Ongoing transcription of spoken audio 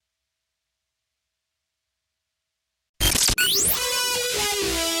The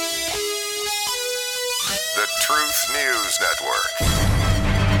Truth News Network.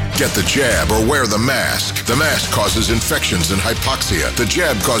 Get the jab or wear the mask. The mask causes infections and hypoxia. The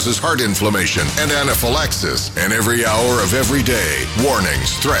jab causes heart inflammation and anaphylaxis. And every hour of every day,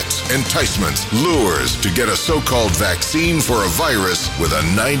 warnings, threats, enticements, lures to get a so-called vaccine for a virus with a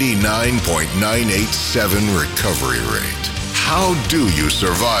 99.987 recovery rate. How do you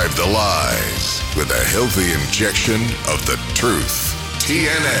survive the lies? With a healthy injection of the truth.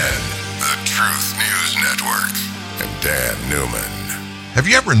 TNN, the Truth News Network, and Dan Newman. Have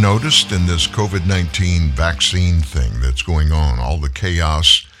you ever noticed in this COVID-19 vaccine thing that's going on, all the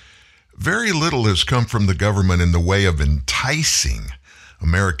chaos, very little has come from the government in the way of enticing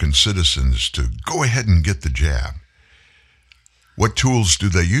American citizens to go ahead and get the jab? What tools do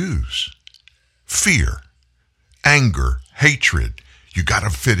they use? Fear, anger, hatred. You got to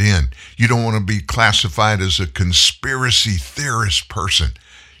fit in. You don't want to be classified as a conspiracy theorist person.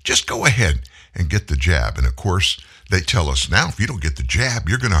 Just go ahead and get the jab. And of course, they tell us now, if you don't get the jab,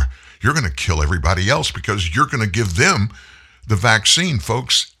 you're gonna kill everybody else because you're gonna give them the vaccine.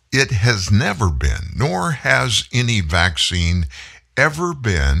 Folks, it has never been, nor has any vaccine ever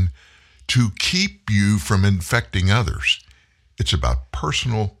been to keep you from infecting others. It's about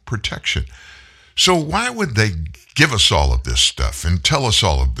personal protection. So why would they give us all of this stuff and tell us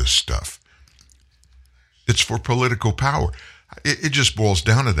all of this stuff? It's for political power. It just boils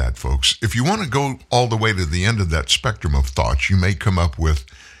down to that, folks. If you want to go all the way to the end of that spectrum of thoughts, you may come up with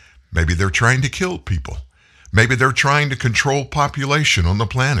maybe they're trying to kill people. Maybe they're trying to control population on the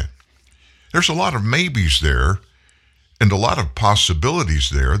planet. There's a lot of maybes there and a lot of possibilities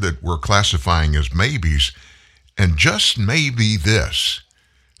there that we're classifying as maybes. And just maybe this,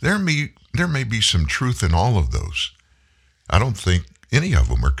 there may be some truth in all of those. I don't think any of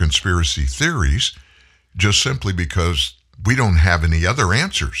them are conspiracy theories, just simply because we don't have any other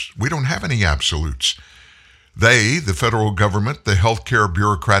answers. We don't have any absolutes. They, the federal government, the healthcare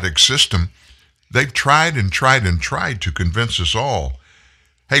bureaucratic system, they've tried and tried and tried to convince us all,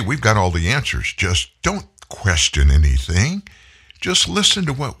 hey, we've got all the answers. Just don't question anything. Just listen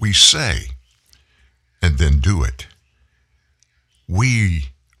to what we say and then do it. We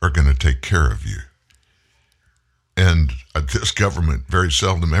are going to take care of you. And this government very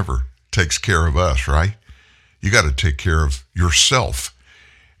seldom ever takes care of us, right? You got to take care of yourself.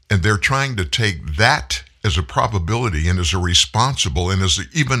 And they're trying to take that as a probability and as a responsible and as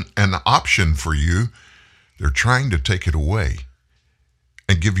even an option for you. They're trying to take it away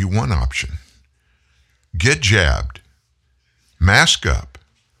and give you one option. Get jabbed, mask up,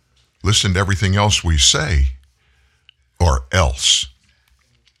 listen to everything else we say, or else.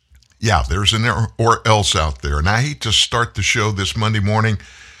 Yeah, there's an or else out there. And I hate to start the show this Monday morning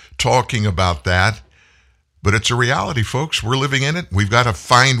talking about that, but it's a reality, folks. We're living in it. We've got to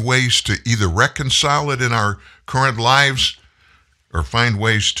find ways to either reconcile it in our current lives or find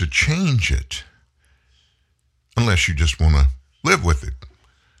ways to change it. Unless you just want to live with it.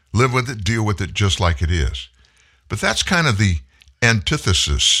 Live with it, deal with it just like it is. But that's kind of the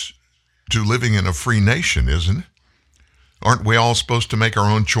antithesis to living in a free nation, isn't it? Aren't we all supposed to make our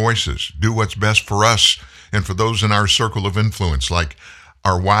own choices, do what's best for us and for those in our circle of influence, like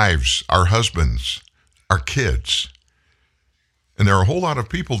our wives, our husbands, our kids? And there are a whole lot of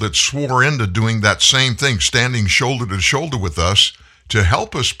people that swore into doing that same thing, standing shoulder to shoulder with us to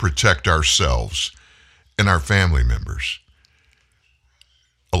help us protect ourselves and our family members.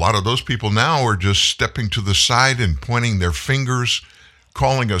 A lot of those people now are just stepping to the side and pointing their fingers,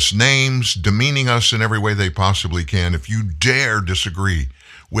 calling us names, demeaning us in every way they possibly can. If you dare disagree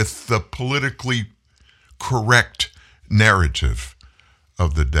with the politically correct narrative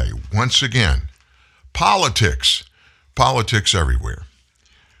of the day. Once again, politics everywhere.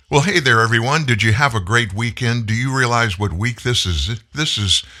 Well, hey there, everyone. Did you have a great weekend? Do you realize what week this is? This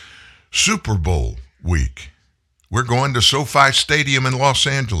is Super Bowl week. We're going to SoFi Stadium in Los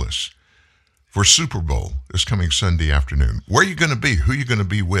Angeles for Super Bowl this coming Sunday afternoon. Where are you going to be? Who are you going to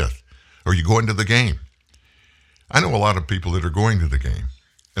be with? Are you going to the game? I know a lot of people that are going to the game,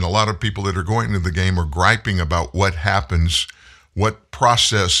 and a lot of people that are going to the game are griping about what happens, what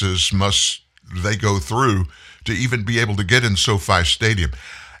processes must they go through to even be able to get in SoFi Stadium.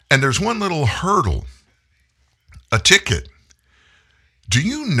 And there's one little hurdle, a ticket. Do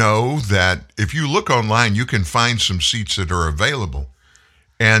you know that if you look online, you can find some seats that are available?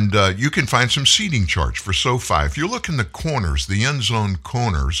 And you can find some seating charts for SoFi. If you look in the corners, the end zone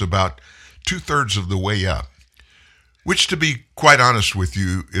corners, about 2/3 of the way up, which, to be quite honest with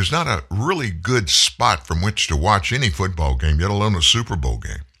you, is not a really good spot from which to watch any football game, let alone a Super Bowl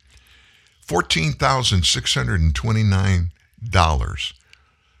game. 14,629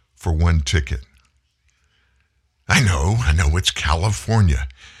 for one ticket. I know, it's California.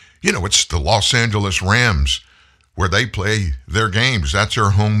 It's the Los Angeles Rams where they play their games. That's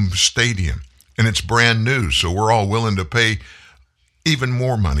their home stadium. And it's brand new, so we're all willing to pay even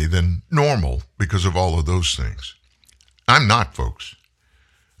more money than normal because of all of those things. I'm not, folks.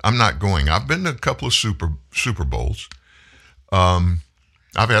 I'm not going. I've been to a couple of Super Bowls. I've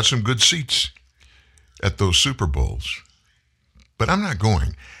had some good seats at those Super Bowls, but I'm not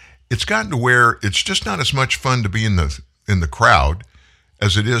going. It's gotten to where it's just not as much fun to be in the crowd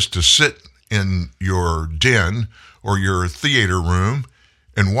as it is to sit in your den or your theater room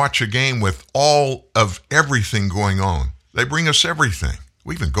and watch a game with all of everything going on. They bring us everything.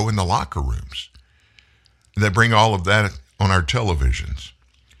 We even go in the locker rooms. They bring all of that on our televisions.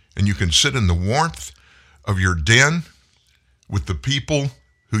 And you can sit in the warmth of your den with the people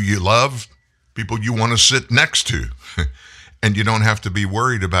who you love, people you want to sit next to. And you don't have to be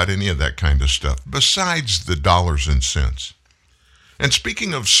worried about any of that kind of stuff, besides the dollars and cents. And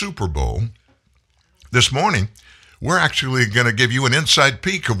speaking of Super Bowl, this morning, we're actually going to give you an inside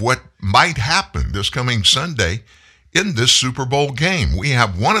peek of what might happen this coming Sunday in this Super Bowl game. We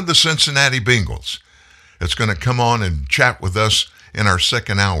have one of the Cincinnati Bengals that's going to come on and chat with us in our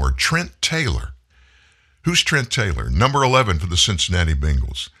second hour, Trent Taylor. Who's Trent Taylor? Number 11 for the Cincinnati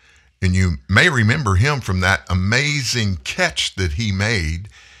Bengals. And you may remember him from that amazing catch that he made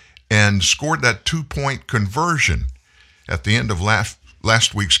and scored that 2-point conversion at the end of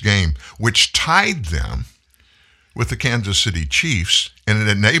last week's game, which tied them with the Kansas City Chiefs, and it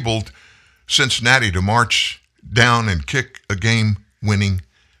enabled Cincinnati to march down and kick a game-winning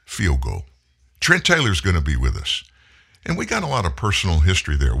field goal. Trent Taylor's going to be with us. And we got a lot of personal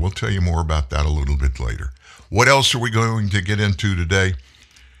history there. We'll tell you more about that a little bit later. What else are we going to get into today?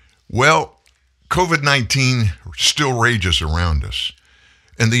 Well, COVID-19 still rages around us,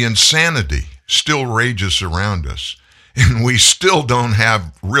 and the insanity still rages around us, and we still don't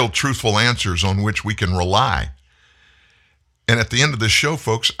have real truthful answers on which we can rely. And at the end of this show,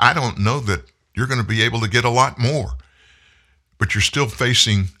 folks, I don't know that you're going to be able to get a lot more, but you're still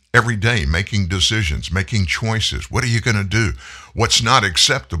facing every day, making decisions, making choices. What are you going to do? What's not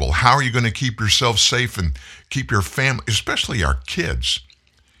acceptable? How are you going to keep yourself safe and keep your family, especially our kids,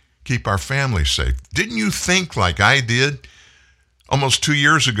 keep our family safe? Didn't you think, like I did almost 2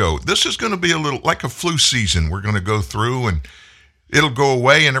 years ago, this is going to be a little like a flu season we're going to go through, and it'll go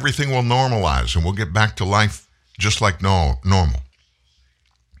away and everything will normalize and we'll get back to life just like normal?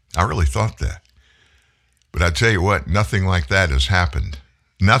 I really thought that. But I tell you what, nothing like that has happened.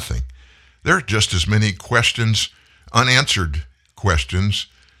 Nothing. There are just as many questions, unanswered questions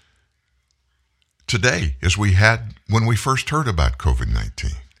today as we had when we first heard about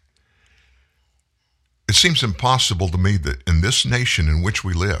COVID-19. It seems impossible to me that in this nation in which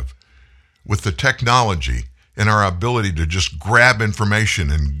we live, with the technology and our ability to just grab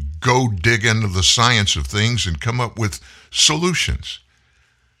information and go dig into the science of things and come up with solutions,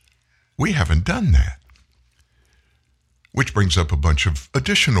 we haven't done that. Which brings up a bunch of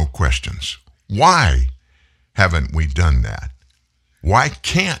additional questions. Why haven't we done that? Why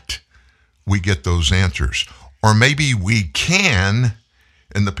can't we get those answers? Or maybe we can,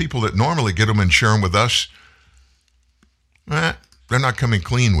 and the people that normally get them and share them with us, they're not coming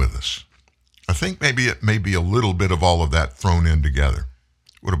clean with us. I think maybe it may be a little bit of all of that thrown in together.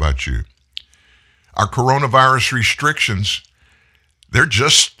 What about you? Our coronavirus restrictions, they're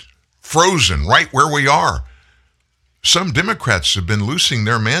just frozen right where we are. Some Democrats have been loosening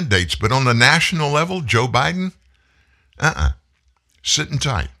their mandates, but on the national level, Joe Biden, sitting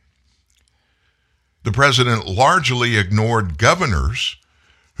tight. The president largely ignored governors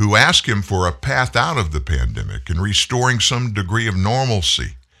who asked him for a path out of the pandemic and restoring some degree of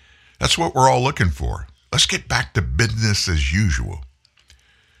normalcy. That's what we're all looking for. Let's get back to business as usual.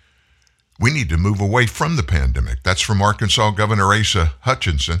 We need to move away from the pandemic. That's from Arkansas Governor Asa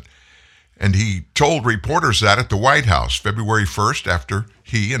Hutchinson. And he told reporters that at the White House February 1st after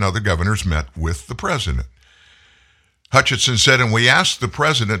he and other governors met with the president. Hutchinson said, and we asked the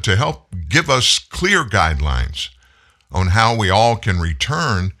president to help give us clear guidelines on how we all can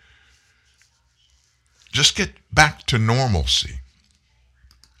return, just get back to normalcy.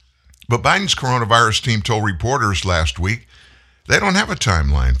 But Biden's coronavirus team told reporters last week they don't have a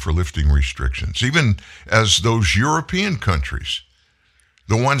timeline for lifting restrictions, even as those European countries,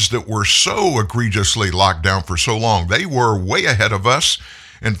 the ones that were so egregiously locked down for so long, they were way ahead of us.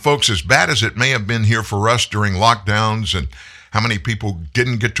 And folks, as bad as it may have been here for us during lockdowns and how many people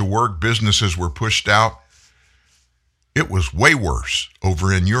didn't get to work, businesses were pushed out, it was way worse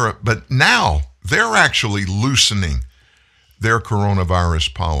over in Europe. But now they're actually loosening their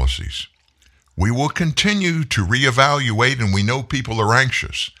coronavirus policies. We will continue to reevaluate, and we know people are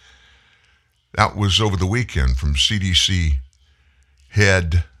anxious. That was over the weekend from CDC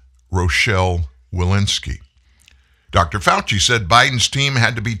head Rochelle Walensky. Dr. Fauci said Biden's team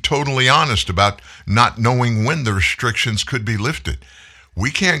had to be totally honest about not knowing when the restrictions could be lifted.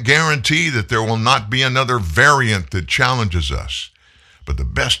 We can't guarantee that there will not be another variant that challenges us. But the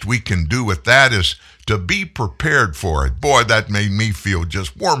best we can do with that is to be prepared for it. Boy, that made me feel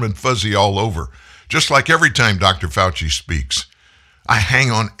just warm and fuzzy all over. Just like every time Dr. Fauci speaks, I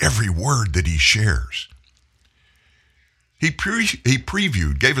hang on every word that he shares. He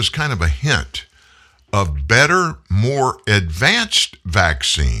previewed, gave us kind of a hint of better, more advanced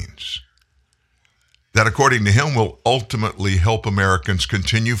vaccines that, according to him, will ultimately help Americans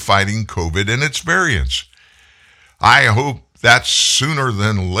continue fighting COVID and its variants. I hope that's sooner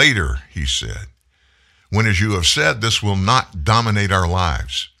than later, he said, when, as you have said, this will not dominate our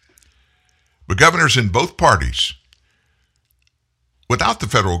lives. But governors in both parties, without the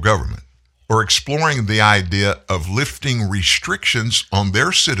federal government, are exploring the idea of lifting restrictions on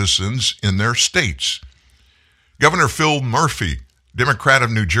their citizens in their states. Governor Phil Murphy, Democrat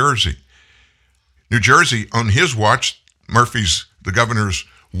of New Jersey. New Jersey, on his watch, the governor's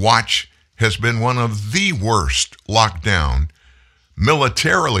watch, has been one of the worst lockdown,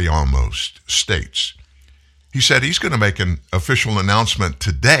 militarily almost, states. He said he's going to make an official announcement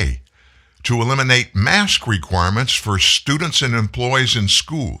today to eliminate mask requirements for students and employees in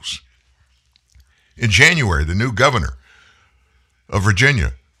schools. In January, the new governor of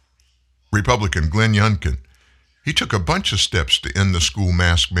Virginia, Republican Glenn Youngkin, he took a bunch of steps to end the school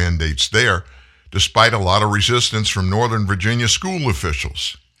mask mandates there, despite a lot of resistance from Northern Virginia school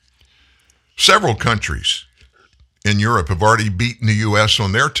officials. Several countries in Europe have already beaten the U.S.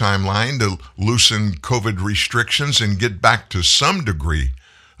 on their timeline to loosen COVID restrictions and get back to some degree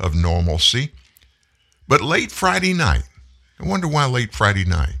of normalcy. But late Friday night, I wonder why late Friday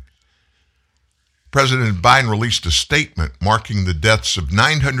night, President Biden released a statement marking the deaths of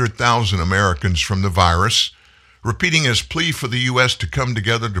 900,000 Americans from the virus, repeating his plea for the U.S. to come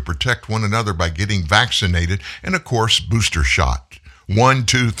together to protect one another by getting vaccinated and, of course, booster shot. 1,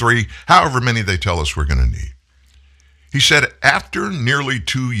 2, 3, however many they tell us we're going to need. He said, after nearly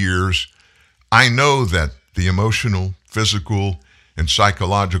 2 years, I know that the emotional, physical, and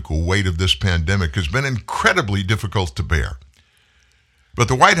psychological weight of this pandemic has been incredibly difficult to bear. But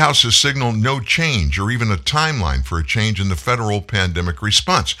the White House has signaled no change or even a timeline for a change in the federal pandemic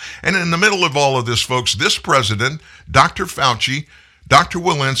response. And in the middle of all of this, folks, this president, Dr. Fauci, Dr.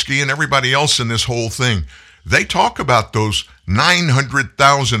 Walensky, and everybody else in this whole thing, they talk about those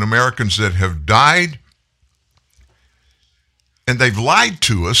 900,000 Americans that have died, and they've lied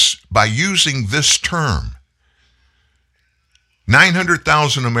to us by using this term.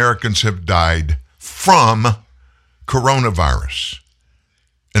 900,000 Americans have died from coronavirus.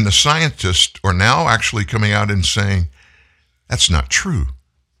 And the scientists are now actually coming out and saying, that's not true.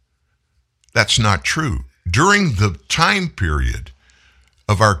 That's not true. During the time period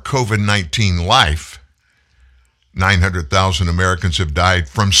of our COVID-19 life, 900,000 Americans have died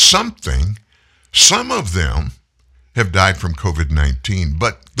from something. Some of them have died from COVID-19,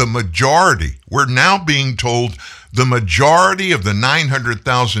 but the majority, we're now being told the majority of the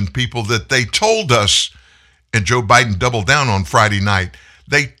 900,000 people that they told us, and Joe Biden doubled down on Friday night,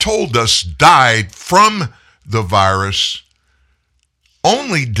 they told us died from the virus,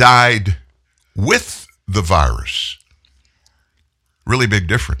 only died with the virus. Really big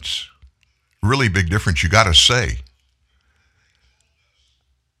difference. Really big difference, you got to say.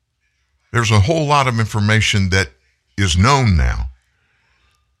 There's a whole lot of information that is known now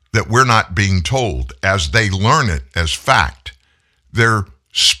that we're not being told as they learn it as fact. They're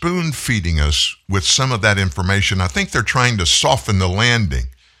spoon feeding us with some of that information. I think they're trying to soften the landing.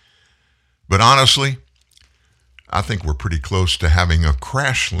 But honestly, I think we're pretty close to having a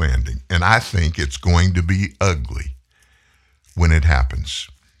crash landing, and I think it's going to be ugly when it happens.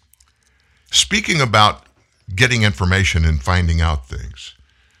 Speaking about getting information and finding out things,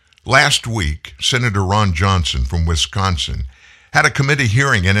 last week, Senator Ron Johnson from Wisconsin had a committee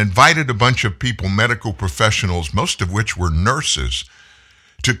hearing and invited a bunch of people, medical professionals, most of which were nurses,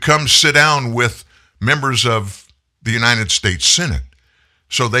 to come sit down with members of the United States Senate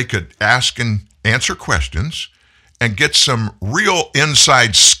so they could ask and answer questions and get some real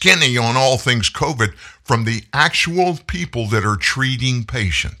inside skinny on all things COVID from the actual people that are treating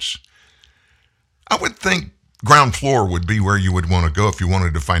patients. I would think ground floor would be where you would want to go if you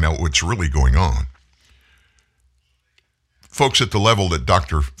wanted to find out what's really going on. Folks at the level that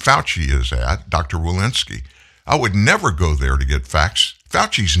Dr. Fauci is at, Dr. Walensky, I would never go there to get facts.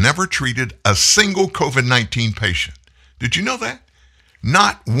 Fauci's never treated a single COVID-19 patient. Did you know that?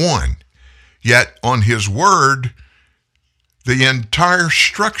 Not one. Yet, on his word, the entire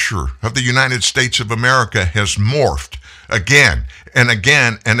structure of the United States of America has morphed again and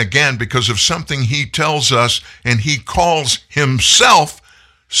again and again because of something he tells us, and he calls himself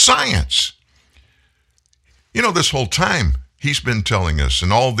science. You know, this whole time he's been telling us,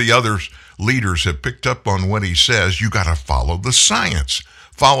 and all the other leaders have picked up on what he says, you got to follow the science.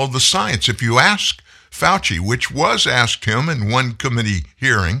 Follow the science. If you ask Fauci, which was asked him in one committee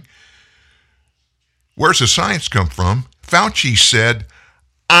hearing, where's the science come from? Fauci said,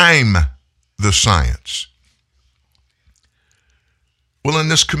 I'm the science. Well, in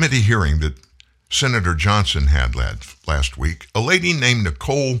this committee hearing that Senator Johnson had last week, a lady named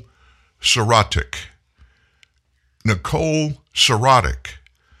Nicole Sirotek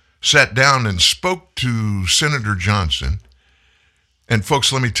sat down and spoke to Senator Johnson. And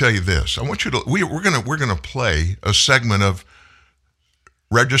folks, let me tell you this. I want you to we're going to play a segment of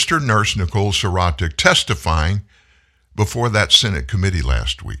registered nurse Nicole Sirotek testifying before that Senate committee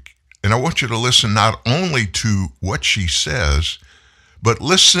last week. And I want you to listen not only to what she says, but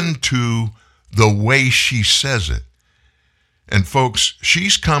listen to the way she says it. And folks,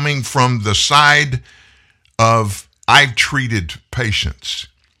 she's coming from the side of, I've treated patients.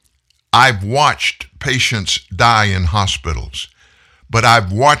 I've watched patients die in hospitals, but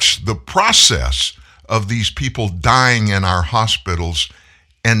I've watched the process of these people dying in our hospitals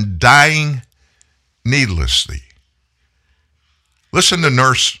and dying needlessly. Listen to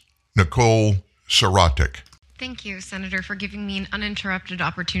Nurse Nicole Sirotek. Thank you, Senator, for giving me an uninterrupted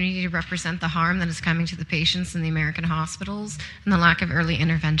opportunity to represent the harm that is coming to the patients in the American hospitals and the lack of early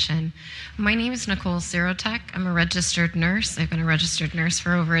intervention. My name is Nicole Sirotek. I'm a registered nurse. I've been a registered nurse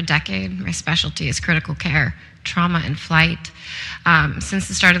for over a decade. My specialty is critical care, trauma, and flight. Since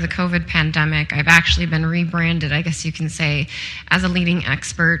the start of the COVID pandemic, I've actually been rebranded, I guess you can say, as a leading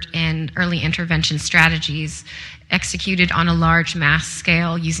expert in early intervention strategies executed on a large mass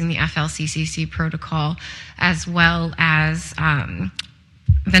scale using the FLCCC protocol, as well as COVID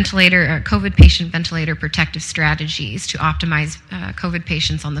patient ventilator protective strategies to optimize COVID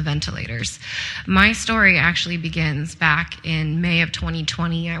patients on the ventilators. My story actually begins back in May of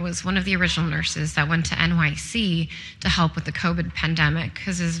 2020. I was one of the original nurses that went to NYC to help with the COVID pandemic,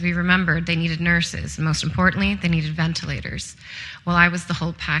 because as we remembered, they needed nurses, and most importantly, they needed ventilators. Well, I was the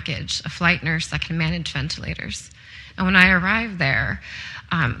whole package, a flight nurse that can manage ventilators. And when I arrived there,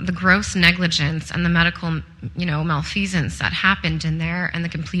 the gross negligence and the medical, malfeasance that happened in there, and the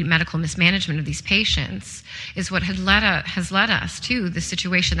complete medical mismanagement of these patients, is what has led us to the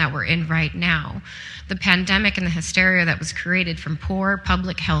situation that we're in right now. The pandemic and the hysteria that was created from poor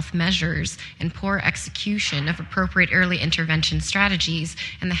public health measures and poor execution of appropriate early intervention strategies,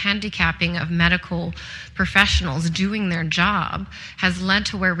 and the handicapping of medical professionals doing their job, has led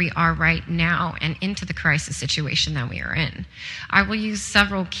to where we are right now and into the crisis situation that we are in. I will use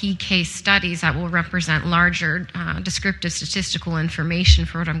several key case studies that will represent larger descriptive statistical information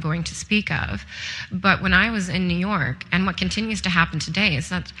for what I'm going to speak of. But when I was in New York, and what continues to happen today, is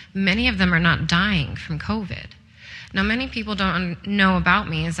that many of them are not dying from COVID. Now, many people don't know about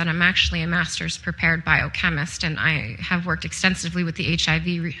me is that I'm actually a master's prepared biochemist, and I have worked extensively with the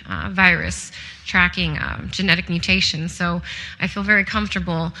HIV virus, tracking genetic mutations. So I feel very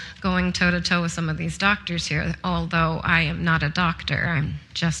comfortable going toe-to-toe with some of these doctors here, although I am not a doctor, I'm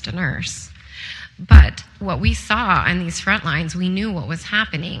just a nurse. But what we saw on these front lines, we knew what was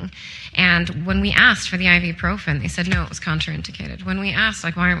happening. And when we asked for the ibuprofen, they said, no, it was contraindicated. When we asked,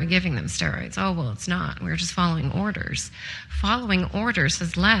 why aren't we giving them steroids? Oh, well, it's not. We're just following orders. Following orders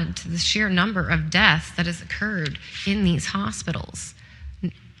has led to the sheer number of deaths that has occurred in these hospitals.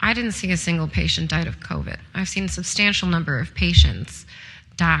 I didn't see a single patient died of COVID. I've seen a substantial number of patients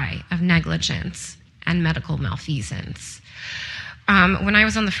die of negligence and medical malfeasance. When I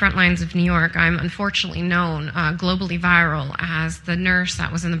was on the front lines of New York, I'm unfortunately known globally viral as the nurse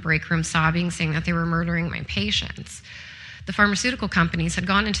that was in the break room sobbing, saying that they were murdering my patients. The pharmaceutical companies had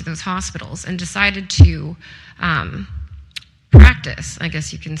gone into those hospitals and decided to practice, I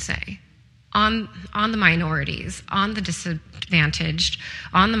guess you can say, on the minorities, on the disadvantaged,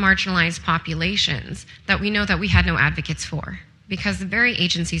 on the marginalized populations that we know that we had no advocates for, because the very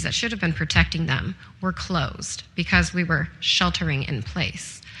agencies that should have been protecting them were closed because we were sheltering in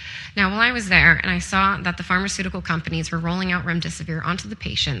place. Now, while I was there and I saw that the pharmaceutical companies were rolling out remdesivir onto the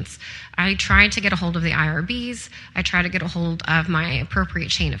patients, I tried to get a hold of the IRBs. I tried to get a hold of my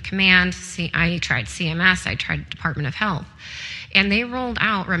appropriate chain of command. I tried CMS. I tried Department of Health. And they rolled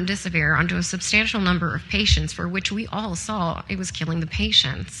out remdesivir onto a substantial number of patients for which we all saw it was killing the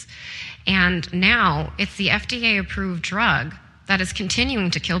patients. And now it's the FDA-approved drug that is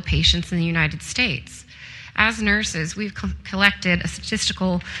continuing to kill patients in the United States. As nurses, we've collected a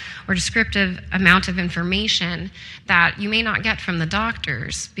statistical or descriptive amount of information that you may not get from the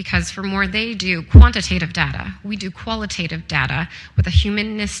doctors, because for more they do quantitative data, we do qualitative data with a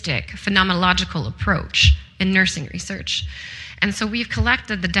humanistic, phenomenological approach in nursing research. And so we've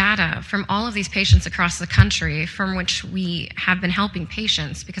collected the data from all of these patients across the country from which we have been helping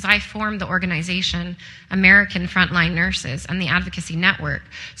patients, because I formed the organization American Frontline Nurses and the Advocacy Network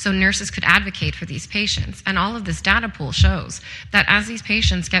so nurses could advocate for these patients. And all of this data pool shows that as these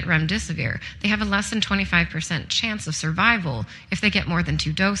patients get remdesivir, they have a less than 25% chance of survival if they get more than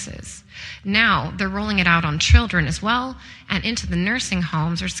 2 doses. Now they're rolling it out on children as well and into the nursing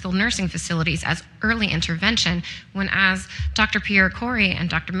homes or skilled nursing facilities as early intervention, when, as Dr. Pierre Corey and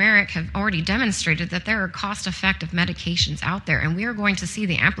Dr. Merrick have already demonstrated, that there are cost-effective medications out there, and we are going to see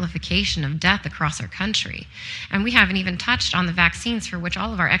the amplification of death across our country. And we haven't even touched on the vaccines, for which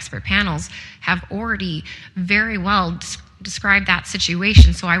all of our expert panels have already very well describe that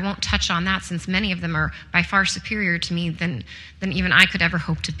situation, so I won't touch on that, since many of them are by far superior to me than even I could ever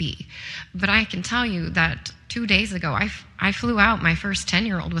hope to be. But I can tell you that 2 days ago, I flew out my first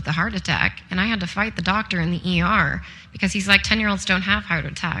 10-year-old with a heart attack, and I had to fight the doctor in the ER because he's like, 10-year-olds don't have heart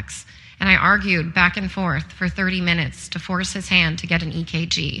attacks. And I argued back and forth for 30 minutes to force his hand to get an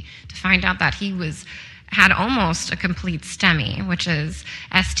EKG, to find out that he had almost a complete STEMI, which is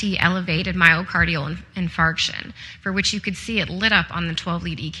ST elevated myocardial infarction, for which you could see it lit up on the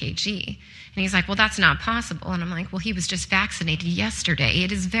 12-lead EKG. And he's like, well, that's not possible. And I'm like, well, he was just vaccinated yesterday.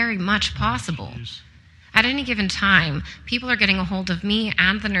 It is very much possible. At any given time, people are getting a hold of me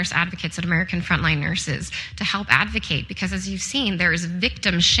and the nurse advocates at American Frontline Nurses to help advocate, because as you've seen, there is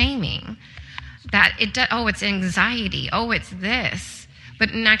victim shaming. That it's anxiety, it's this. But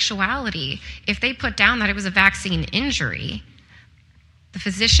in actuality, if they put down that it was a vaccine injury, the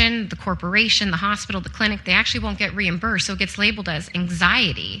physician, the corporation, the hospital, the clinic, they actually won't get reimbursed. So it gets labeled as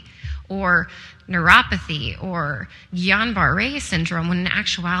anxiety or neuropathy or Guillain-Barré syndrome, when in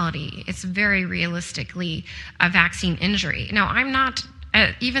actuality, it's very realistically a vaccine injury. Now, I'm not...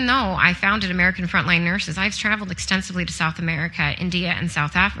 even though I founded American Frontline Nurses, I've traveled extensively to South America, India, and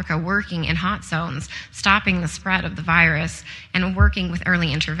South Africa, working in hot zones, stopping the spread of the virus, and working with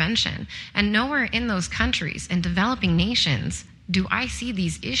early intervention. And nowhere in those countries, in developing nations, do I see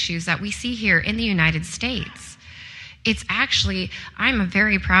these issues that we see here in the United States. It's actually, I'm a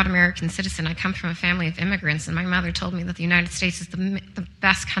very proud American citizen. I come from a family of immigrants, and my mother told me that the United States is the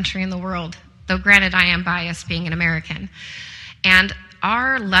best country in the world, though granted I am biased being an American. And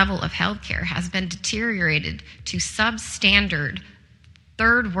our level of healthcare has been deteriorated to substandard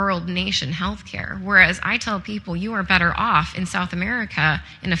third world nation healthcare, whereas I tell people you are better off in South America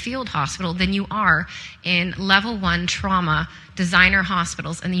in a field hospital than you are in level 1 trauma designer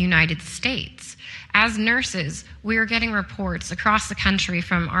hospitals in the United States. As nurses, we are getting reports across the country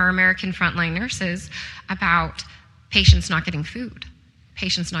from our American Frontline Nurses about patients not getting food,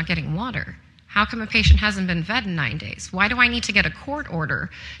 patients not getting water. How come a patient hasn't been fed in 9 days? Why do I need to get a court order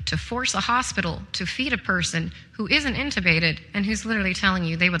to force a hospital to feed a person who isn't intubated and who's literally telling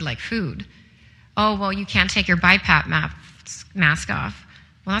you they would like food? Oh, well, you can't take your BiPAP mask off.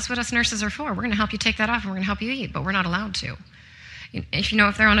 Well, that's what us nurses are for. We're going to help you take that off, and we're going to help you eat, but we're not allowed to.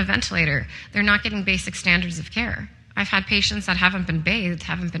 If they're on a ventilator, they're not getting basic standards of care. I've had patients that haven't been bathed,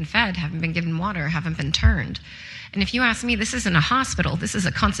 haven't been fed, haven't been given water, haven't been turned. And if you ask me, this isn't a hospital, this is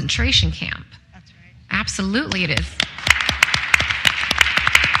a concentration camp. That's right. Absolutely it is.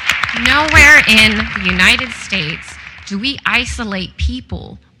 Nowhere in the United States do we isolate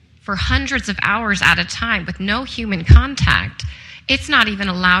people for hundreds of hours at a time with no human contact. It's not even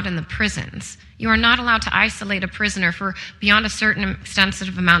allowed in the prisons. You are not allowed to isolate a prisoner for beyond a certain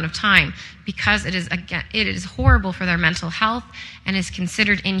extensive amount of time, because it is horrible for their mental health and is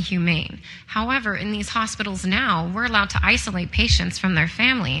considered inhumane. However, in these hospitals now, we're allowed to isolate patients from their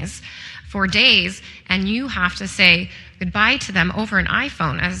families for days, and you have to say goodbye to them over an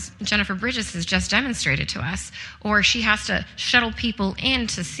iPhone, as Jennifer Bridges has just demonstrated to us, or she has to shuttle people in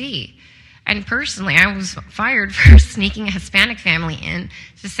to see. And personally, I was fired for sneaking a Hispanic family in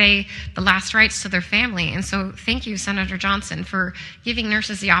to say the last rites to their family. And so thank you, Senator Johnson, for giving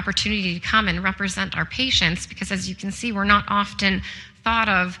nurses the opportunity to come and represent our patients, because as you can see, we're not often thought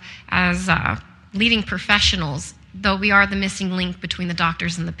of as leading professionals, though we are the missing link between the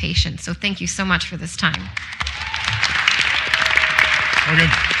doctors and the patients. So thank you so much for this time. Okay.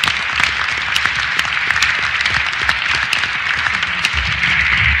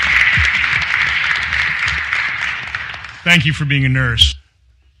 Thank you for being a nurse.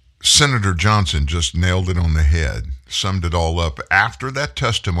 Senator Johnson just nailed it on the head, summed it all up after that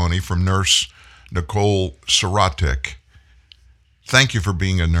testimony from Nurse Nicole Saratek. Thank you for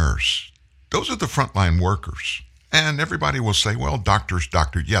being a nurse. Those are the frontline workers. And everybody will say, well, doctors.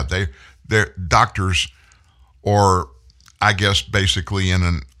 Yeah, they're doctors, or I guess basically in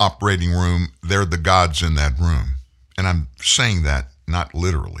an operating room, they're the gods in that room. And I'm saying that not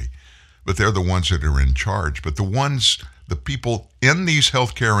literally, but they're the ones that are in charge. But the people in these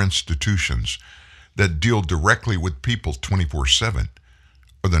healthcare institutions that deal directly with people 24/7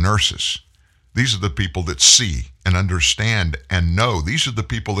 are the nurses. These are the people that see and understand and know. These are the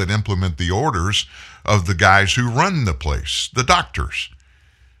people that implement the orders of the guys who run the place, the doctors.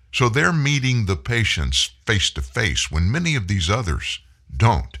 So they're meeting the patients face to face when many of these others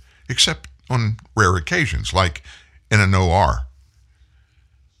don't, except on rare occasions, like in an OR.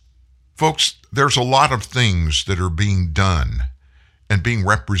 Folks, there's a lot of things that are being done and being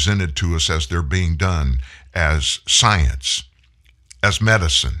represented to us as they're being done as science, as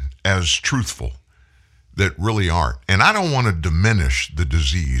medicine, as truthful, that really aren't. And I don't want to diminish the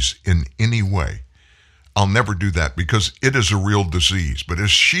disease in any way. I'll never do that because it is a real disease. But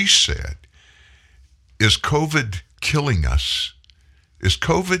as she said, is COVID killing us? Is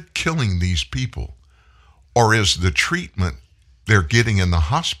COVID killing these people? Or is the treatment they're getting in the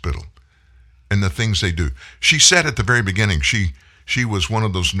hospital and the things they do? She said at the very beginning, she was one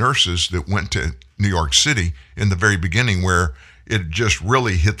of those nurses that went to New York City in the very beginning where it just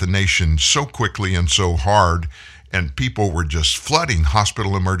really hit the nation so quickly and so hard, and people were just flooding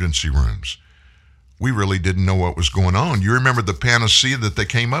hospital emergency rooms. We really didn't know what was going on. You remember the panacea that they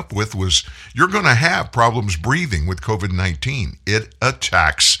came up with was, you're going to have problems breathing with COVID-19. It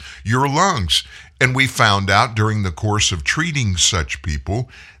attacks your lungs. And we found out during the course of treating such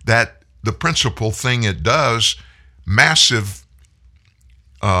people that the principal thing it does, massive,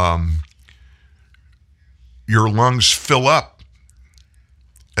 your lungs fill up.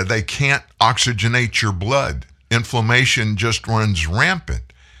 They can't oxygenate your blood. Inflammation just runs rampant.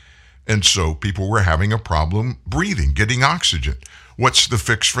 And so people were having a problem breathing, getting oxygen. What's the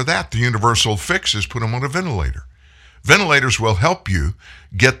fix for that? The universal fix is put them on a ventilator. Ventilators will help you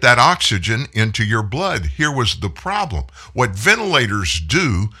get that oxygen into your blood. Here was the problem. What ventilators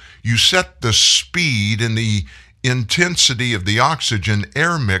do, you set the speed and the intensity of the oxygen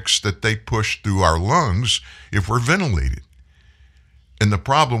air mix that they push through our lungs if we're ventilated. And the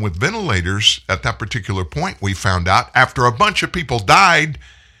problem with ventilators at that particular point, we found out after a bunch of people died,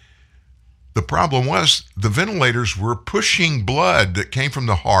 the problem was the ventilators were pushing blood that came from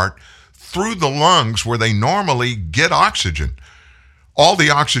the heart through the lungs where they normally get oxygen. All the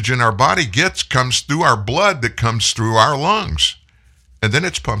oxygen our body gets comes through our blood that comes through our lungs. And then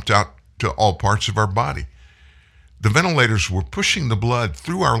it's pumped out to all parts of our body. The ventilators were pushing the blood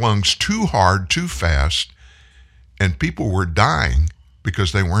through our lungs too hard, too fast, and people were dying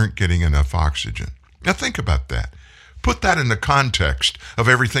because they weren't getting enough oxygen. Now think about that. Put that in the context of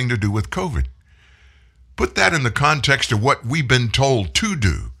everything to do with COVID. Put that in the context of what we've been told to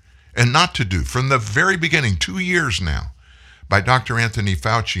do and not to do from the very beginning, 2 years now, by Dr. Anthony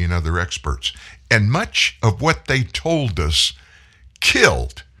Fauci and other experts. And much of what they told us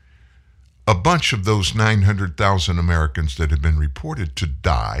killed a bunch of those 900,000 Americans that have been reported to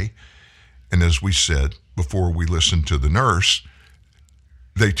die. And as we said before we listened to the nurse,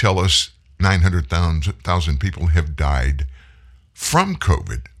 they tell us 900,000 people have died from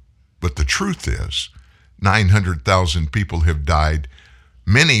COVID. But the truth is, 900,000 people have died,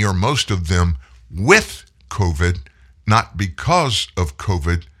 many or most of them with COVID, not because of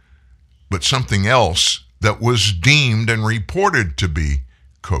COVID, but something else that was deemed and reported to be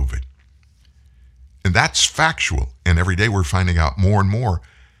COVID. And that's factual. And every day we're finding out more and more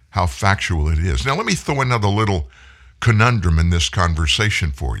how factual it is. Now, let me throw another little conundrum in this conversation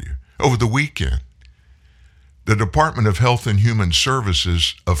for you. Over the weekend, the Department of Health and Human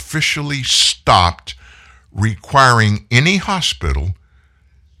Services officially stopped requiring any hospital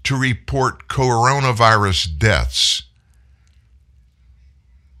to report coronavirus deaths.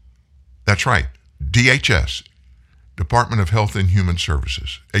 That's right, DHS, Department of Health and Human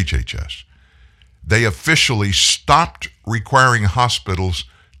Services, HHS. They officially stopped requiring hospitals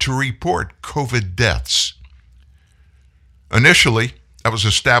to report COVID deaths. Initially, that was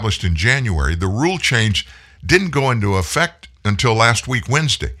established in January. The rule change didn't go into effect until last week,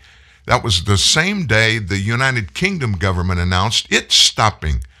 Wednesday. That was the same day the United Kingdom government announced it's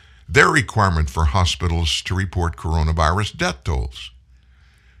stopping their requirement for hospitals to report coronavirus death tolls.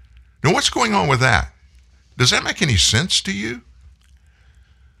 Now, what's going on with that? Does that make any sense to you?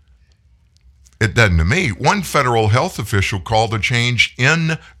 It doesn't to me. One federal health official called the change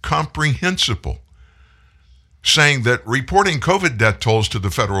incomprehensible, saying that reporting COVID death tolls to the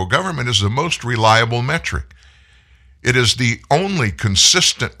federal government is the most reliable metric. It is the only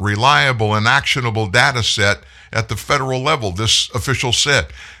consistent, reliable, and actionable data set at the federal level, this official said.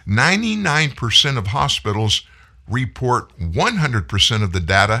 99% of hospitals report 100% of the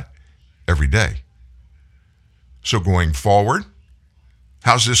data every day. So going forward,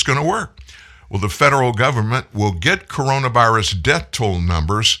 how's this going to work? Well, the federal government will get coronavirus death toll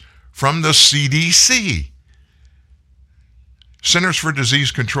numbers from the CDC, Centers for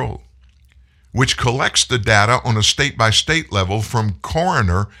Disease Control, which collects the data on a state-by-state level from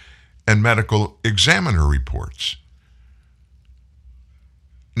coroner and medical examiner reports.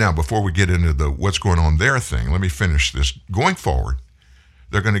 Now, before we get into the what's going on there thing, let me finish this. Going forward,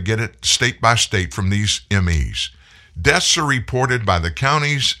 they're going to get it state by state from these MEs. Deaths are reported by the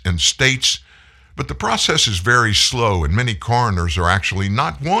counties and states, but the process is very slow, and many coroners are actually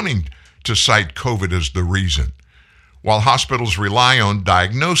not wanting to cite COVID as the reason, while hospitals rely on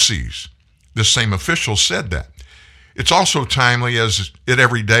diagnoses. The same official said that. It's also timely, as it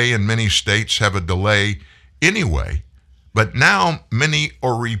every day in many states have a delay anyway, but now many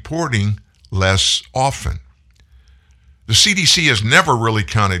are reporting less often. The CDC has never really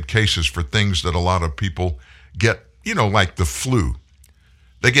counted cases for things that a lot of people get, like the flu.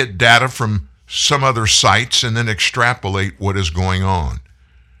 They get data from some other sites and then extrapolate what is going on.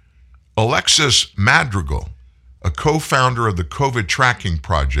 Alexis Madrigal, a co-founder of the COVID Tracking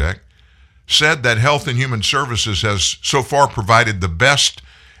Project, said that Health and Human Services has so far provided the best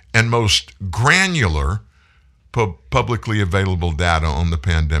and most granular publicly available data on the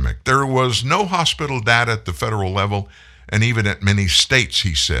pandemic. There was no hospital data at the federal level and even at many states,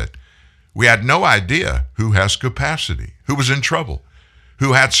 he said. We had no idea who has capacity, who was in trouble,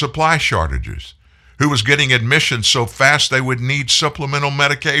 who had supply shortages, who was getting admissions so fast they would need supplemental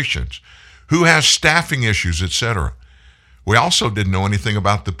medications, who has staffing issues, etc. We also didn't know anything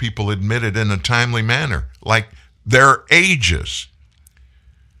about the people admitted in a timely manner, like their ages.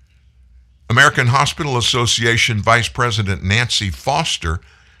 American Hospital Association Vice President Nancy Foster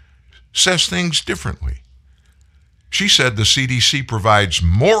says things differently. She said the CDC provides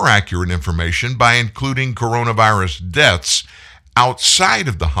more accurate information by including coronavirus deaths outside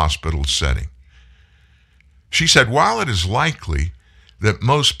of the hospital setting. She said, while it is likely that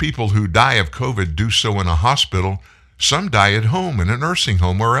most people who die of COVID do so in a hospital, some die at home, in a nursing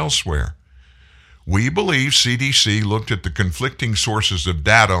home, or elsewhere. We believe CDC looked at the conflicting sources of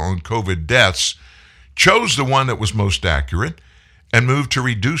data on COVID deaths, chose the one that was most accurate, and moved to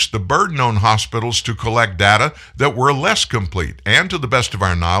reduce the burden on hospitals to collect data that were less complete and, to the best of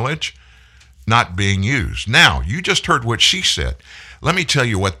our knowledge, not being used. Now, you just heard what she said. Let me tell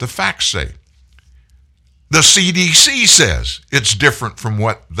you what the facts say. The CDC says it's different from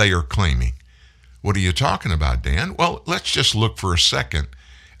what they are claiming. What are you talking about, Dan? Well, let's just look for a second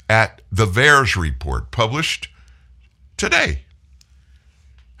at the VAERS report published today.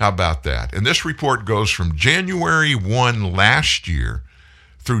 How about that? And this report goes from January 1 last year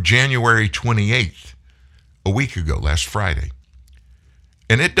through January 28th, a week ago, last Friday.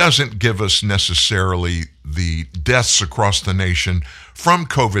 And it doesn't give us necessarily the deaths across the nation from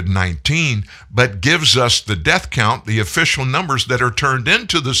COVID-19, but gives us the death count, the official numbers that are turned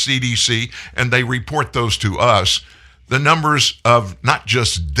into the CDC, and they report those to us, the numbers of not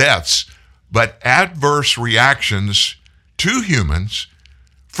just deaths, but adverse reactions to humans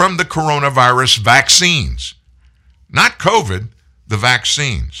from the coronavirus vaccines. Not COVID, the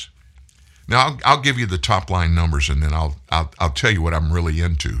vaccines. Now, I'll give you the top line numbers, and then I'll tell you what I'm really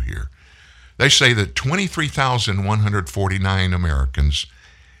into here. They say that 23,149 Americans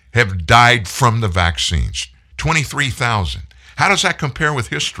have died from the vaccines. 23,000. How does that compare with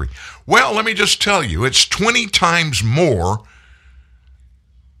history? Well, let me just tell you, it's 20 times more.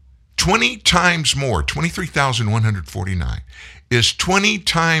 20 times more. 23,149 is 20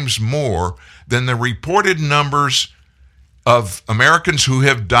 times more than the reported numbers of Americans who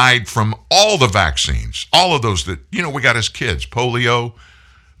have died from all the vaccines, all of those that, we got as kids, polio,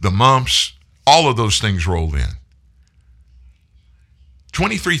 the mumps, all of those things rolled in.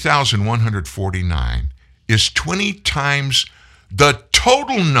 23,149 is 20 times the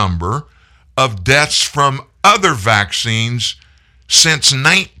total number of deaths from other vaccines since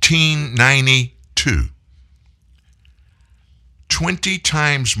 1992. 20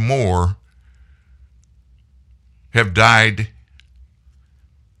 times more have died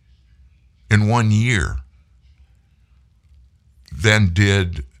in 1 year than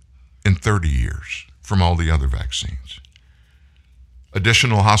did in 30 years from all the other vaccines.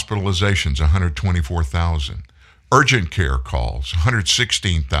 Additional hospitalizations, 124,000. Urgent care calls,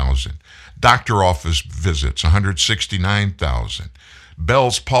 116,000. Doctor office visits, 169,000.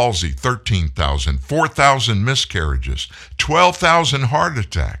 Bell's palsy, 13,000. 4,000 miscarriages, 12,000 heart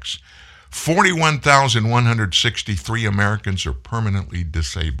attacks. 41,163 Americans are permanently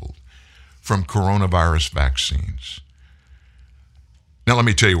disabled from coronavirus vaccines. Now, let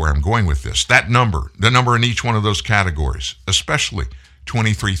me tell you where I'm going with this. That number, the number in each one of those categories, especially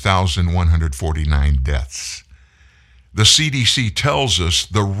 23,149 deaths. The CDC tells us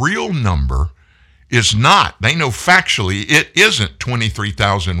the real number is not, they know factually, it isn't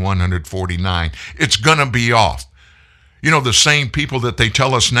 23,149. It's going to be off. You know, the same people that they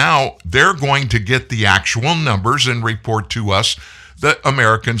tell us now, they're going to get the actual numbers and report to us the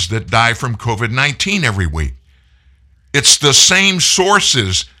Americans that die from COVID-19 every week. It's the same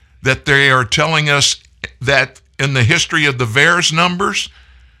sources that they are telling us that in the history of the VAERS numbers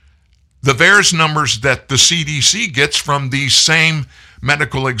that the CDC gets from these same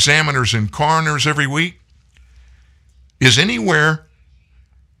medical examiners and coroners every week is anywhere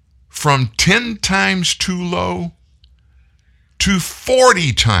from 10 times too low to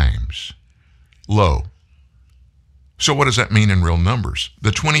 40 times low. So what does that mean in real numbers?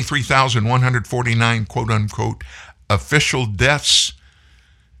 The 23,149 quote-unquote official deaths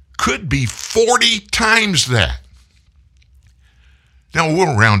could be 40 times that. Now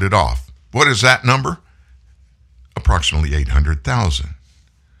we'll round it off. What is that number? Approximately 800,000.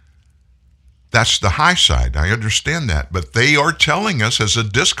 That's the high side. I understand that. But they are telling us as a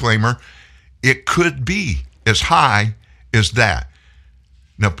disclaimer, it could be as high as that.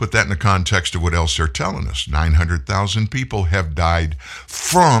 Now put that in the context of what else they're telling us. 900,000 people have died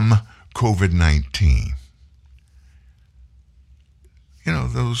from COVID-19. You know,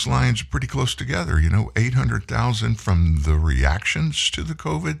 those lines are pretty close together. 800,000 from the reactions to the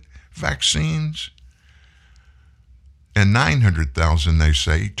COVID vaccines, and 900,000, they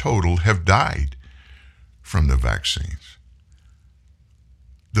say, total have died from the vaccines.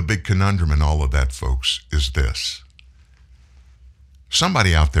 The big conundrum in all of that, folks, is this.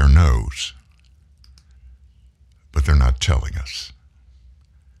 Somebody out there knows, but they're not telling us.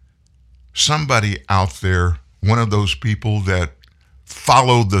 Somebody out there, one of those people that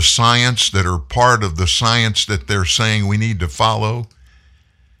follow the science, that are part of the science that they're saying we need to follow,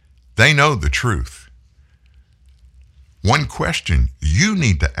 they know the truth. One question you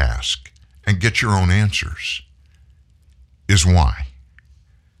need to ask and get your own answers is why?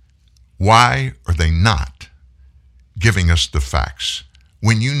 Why are they not giving us the facts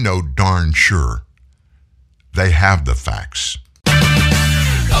when you know darn sure they have the facts?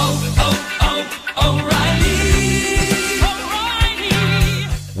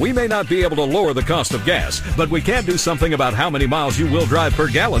 We may not be able to lower the cost of gas, but we can do something about how many miles you will drive per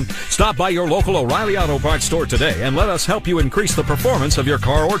gallon. Stop by your local O'Reilly Auto Parts store today and let us help you increase the performance of your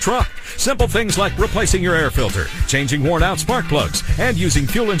car or truck. Simple things like replacing your air filter, changing worn-out spark plugs, and using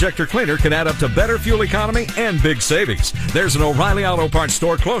fuel injector cleaner can add up to better fuel economy and big savings. There's an O'Reilly Auto Parts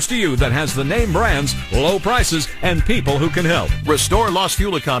store close to you that has the name brands, low prices, and people who can help. Restore lost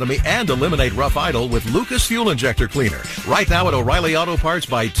fuel economy and eliminate rough idle with Lucas Fuel Injector Cleaner. Right now at O'Reilly Auto Parts,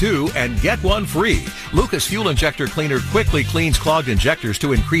 buy 2 and get 1 free. Lucas Fuel Injector Cleaner quickly cleans clogged injectors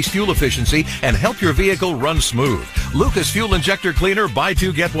to increase fuel efficiency and help your vehicle run smooth. Lucas Fuel Injector Cleaner, buy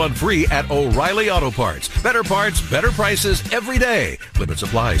 2, get 1 free at O'Reilly Auto Parts. Better parts, better prices every day. Limit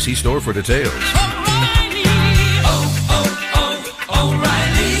supply. See store for details. O'Reilly.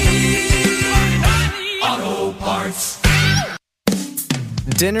 O'Reilly Auto Parts.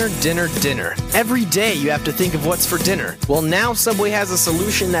 Dinner, dinner, dinner. Every day you have to think of what's for dinner. Well, now Subway has a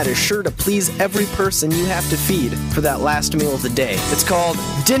solution that is sure to please every person you have to feed for that last meal of the day. It's called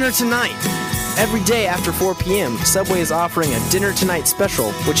Dinner Tonight. Every day after 4 p.m., Subway is offering a Dinner Tonight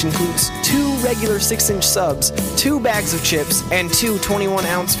special, which includes 2 regular 6-inch subs, 2 bags of chips, and 2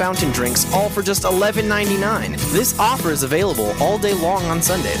 21-ounce fountain drinks, all for just $11.99. This offer is available all day long on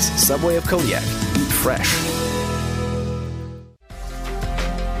Sundays. Subway of Kodiak. Eat fresh.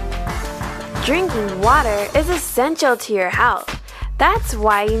 Drinking water is essential to your health. That's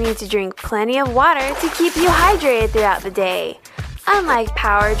why you need to drink plenty of water to keep you hydrated throughout the day. Unlike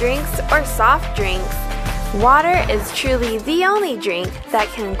power drinks or soft drinks, water is truly the only drink that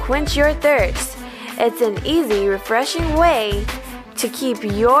can quench your thirst. It's an easy, refreshing way to keep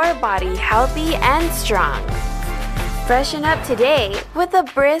your body healthy and strong. Freshen up today with a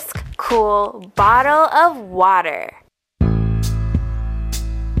brisk, cool bottle of water.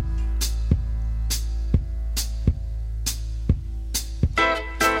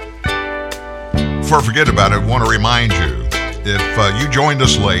 Before I forget about it, I want to remind you If you joined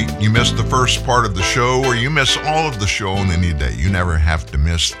us late, you missed the first part of the show, or you miss all of the show on any day, you never have to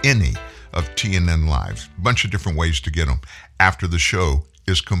miss any of TNN Live. A bunch of different ways to get them after the show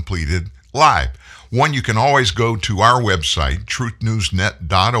is completed live. One, you can always go to our website,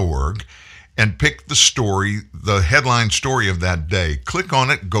 truthnewsnet.org, and pick the story, the headline story of that day. Click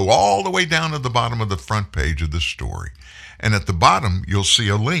on it, go all the way down to the bottom of the front page of the story. And at the bottom, you'll see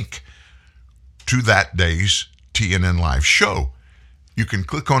a link to that day's TNN Live show. You can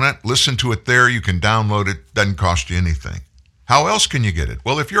click on it, listen to it there. You can download it. Doesn't cost you anything. How else can you get it?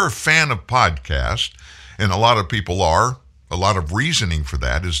 Well, if you're a fan of podcasts, and a lot of people are, a lot of reasoning for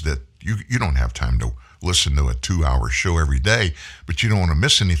that is that you don't have time to listen to a 2-hour show every day, but you don't want to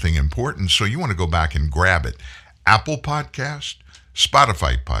miss anything important, so you want to go back and grab it. Apple Podcast,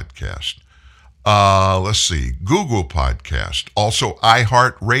 Spotify Podcast, let's see, Google Podcast, also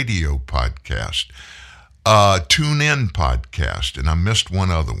iHeartRadio Podcast, TuneIn Podcast, and I missed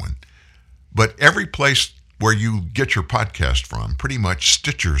one other one. But every place where you get your podcast from, pretty much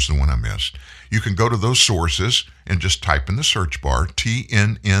Stitcher's the one I missed. You can go to those sources and just type in the search bar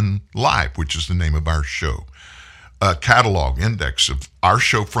TNN Live, which is the name of our show. A catalog index of our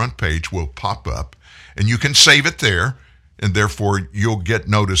show front page will pop up, and you can save it there, and therefore you'll get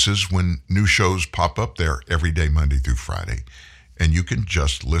notices when new shows pop up there every day, Monday through Friday. And you can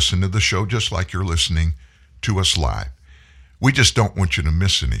just listen to the show just like you're listening to us live. We just don't want you to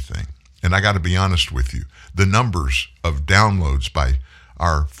miss anything. And I got to be honest with you, the numbers of downloads by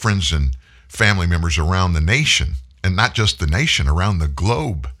our friends and family members around the nation, and not just the nation, around the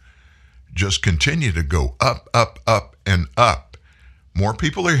globe, just continue to go up, up, up, and up. More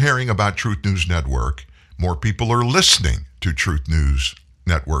people are hearing about Truth News Network. More people are listening to Truth News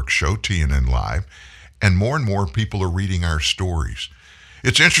Network show, TNN Live, and more people are reading our stories.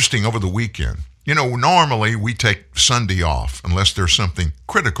 It's interesting over the weekend. You know, normally we take Sunday off unless there's something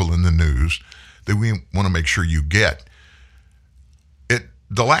critical in the news that we want to make sure you get.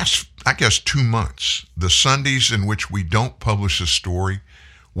 The last, 2 months, the Sundays in which we don't publish a story,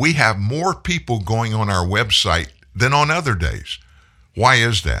 we have more people going on our website than on other days. Why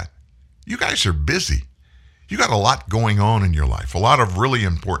is that? You guys are busy. You got a lot going on in your life, a lot of really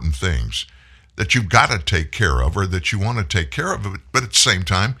important things that you've got to take care of or that you want to take care of, but at the same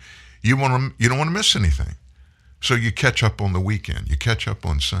time, you don't want to miss anything. So you catch up on the weekend. You catch up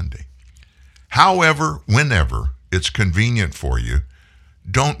on Sunday. However, whenever it's convenient for you,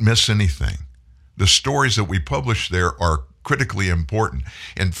 don't miss anything. The stories that we publish there are critically important.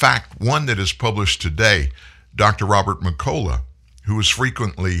 In fact, one that is published today, Dr. Robert McCullough, who is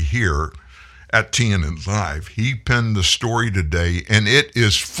frequently here at TNN Live, he penned the story today, and it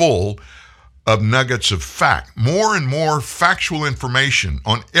is full of nuggets of fact. More and more factual information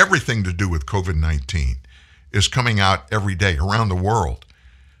on everything to do with COVID-19 is coming out every day around the world.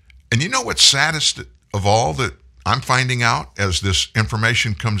 And you know what's saddest of all that I'm finding out as this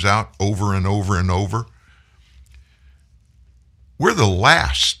information comes out over and over and over? We're the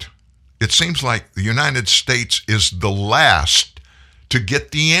last. It seems like the United States is the last to get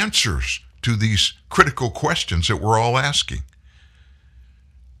the answers to these critical questions that we're all asking.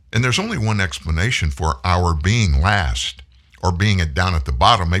 And there's only one explanation for our being last, or being down at the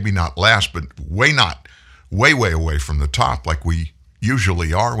bottom, maybe not last, but way away from the top like we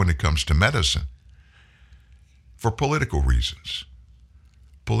usually are when it comes to medicine. For political reasons.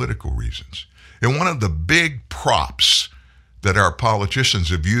 And one of the big props that our politicians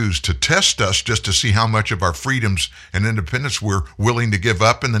have used to test us just to see how much of our freedoms and independence we're willing to give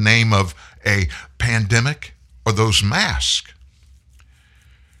up in the name of a pandemic are those masks.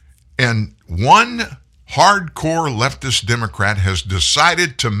 And one hardcore leftist Democrat has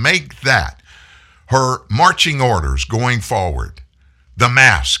decided to make that her marching orders going forward. The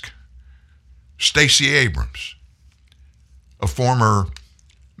mask. Stacey Abrams, a former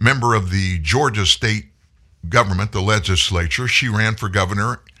member of the Georgia state government, the legislature. She ran for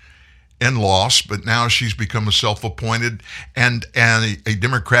governor and lost, but now she's become a self-appointed and a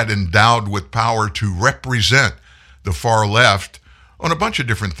Democrat endowed with power to represent the far left on a bunch of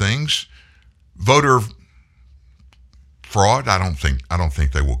different things. Voter fraud, I don't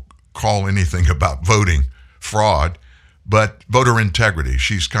think they will call anything about voting fraud, but voter integrity.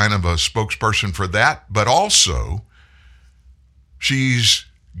 She's kind of a spokesperson for that, but also she's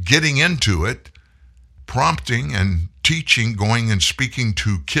getting into it, prompting and teaching, going and speaking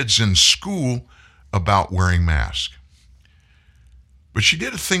to kids in school about wearing masks. But she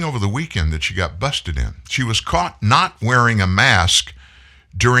did a thing over the weekend that she got busted in. She was caught not wearing a mask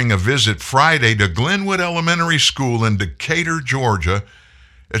during a visit Friday to Glenwood Elementary School in Decatur, Georgia.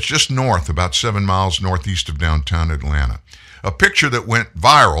 It's just north, about 7 miles northeast of downtown Atlanta. A picture that went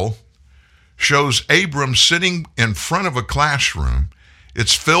viral shows Abrams sitting in front of a classroom.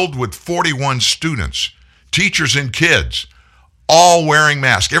 It's filled with 41 students, teachers and kids, all wearing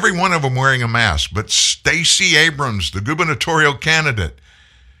masks. Every one of them wearing a mask. But Stacey Abrams, the gubernatorial candidate,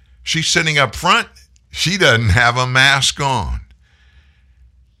 she's sitting up front. She doesn't have a mask on.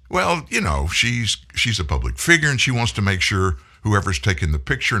 Well, you know, she's a public figure and she wants to make sure whoever's taking the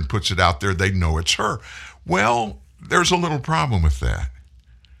picture and puts it out there, they know it's her. Well, there's a little problem with that.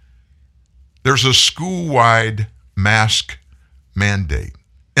 There's a school-wide mask mandate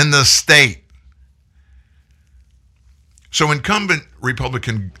in the state. So incumbent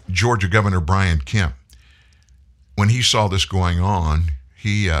Republican Georgia Governor Brian Kemp, when he saw this going on,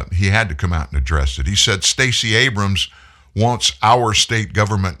 he had to come out and address it. He said Stacey Abrams wants our state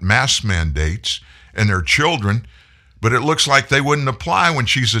government mask mandates and their children, but it looks like they wouldn't apply when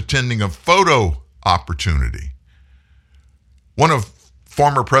she's attending a photo opportunity. One of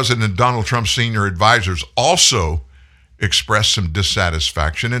former President Donald Trump's senior advisors also expressed some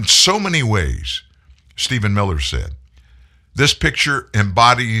dissatisfaction in so many ways. Stephen Miller said, "This picture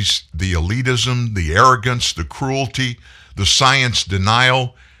embodies the elitism, the arrogance, the cruelty, the science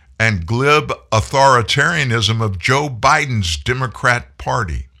denial, and glib authoritarianism of Joe Biden's Democrat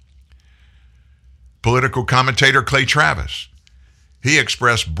Party." Political commentator Clay Travis, he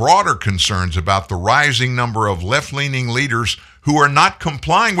expressed broader concerns about the rising number of left-leaning leaders who are not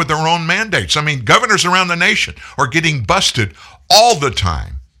complying with their own mandates. I mean, governors around the nation are getting busted all the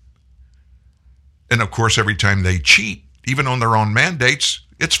time. And of course, every time they cheat, even on their own mandates,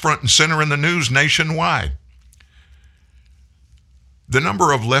 it's front and center in the news nationwide. The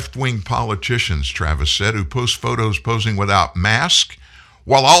number of left-wing politicians, Travis said, who post photos posing without masks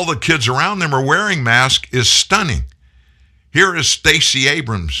while all the kids around them are wearing masks is stunning. Here is Stacey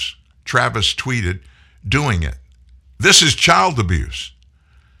Abrams, Travis tweeted, doing it. This is child abuse.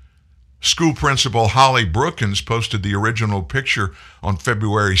 School principal Holly Brookins posted the original picture on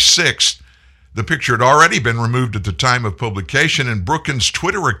February 6th. The picture had already been removed at the time of publication, and Brookins'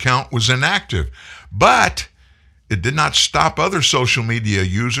 Twitter account was inactive. But it did not stop other social media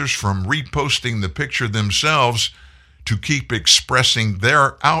users from reposting the picture themselves to keep expressing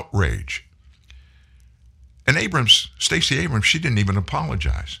their outrage. And Stacey Abrams, she didn't even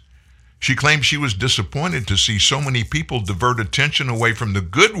apologize. She claimed she was disappointed to see so many people divert attention away from the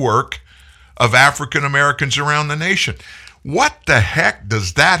good work of African Americans around the nation. What the heck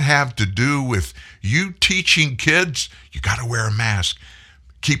does that have to do with you teaching kids you got to wear a mask?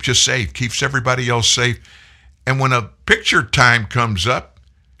 Keeps you safe, keeps everybody else safe. And when a picture time comes up,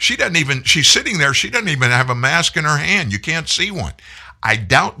 she's sitting there, she doesn't even have a mask in her hand. You can't see one. I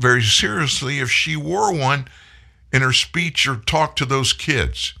doubt very seriously if she wore one in her speech or talk to those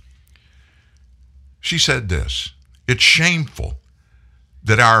kids. She said this, "It's shameful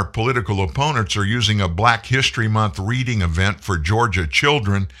that our political opponents are using a Black History Month reading event for Georgia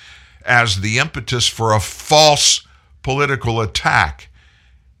children as the impetus for a false political attack.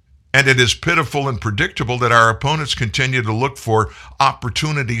 And it is pitiful and predictable that our opponents continue to look for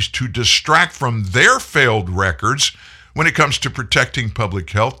opportunities to distract from their failed records when it comes to protecting public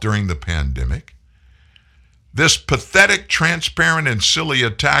health during the pandemic. This pathetic, transparent, and silly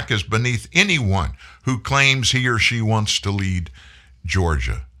attack is beneath anyone who claims he or she wants to lead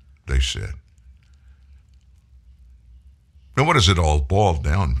Georgia," they said. And what does it all boil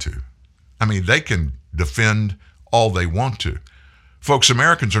down to? I mean, they can defend all they want to. Folks,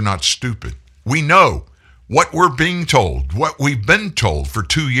 Americans are not stupid. We know what we're being told, what we've been told for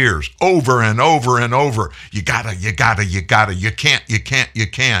 2 years, over and over and over. You gotta, you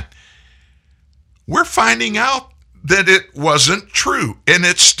can't. We're finding out that it wasn't true, and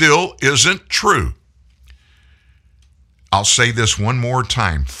it still isn't true. I'll say this one more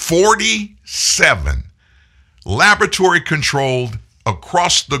time. 47 laboratory-controlled,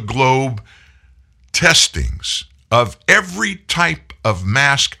 across the globe testings of every type of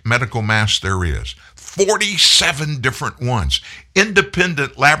mask, medical mask there is. 47 different ones.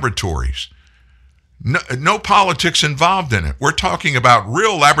 Independent laboratories. No politics involved in it. We're talking about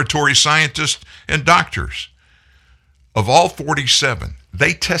real laboratory scientists and doctors. Of all 47,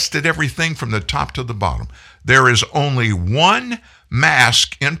 they tested everything from the top to the bottom. There is only one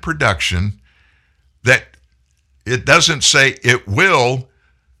mask in production that it doesn't say it will.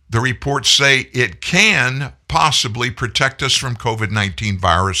 The reports say it can possibly protect us from COVID-19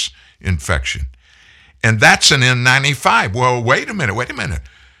 virus infection. And that's an N95. Well, wait a minute.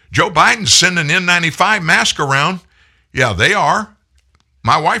 Joe Biden's sending an N95 mask around. Yeah, they are.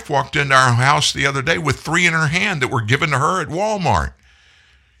 My wife walked into our house the other day with 3 in her hand that were given to her at Walmart.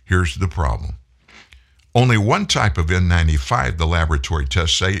 Here's the problem. Only one type of N95, the laboratory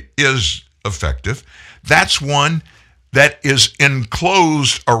tests say, is effective. That's one that is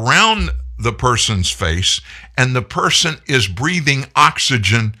enclosed around the person's face, and the person is breathing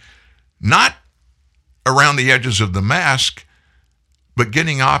oxygen, not around the edges of the mask, but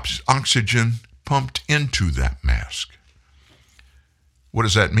getting oxygen pumped into that mask. What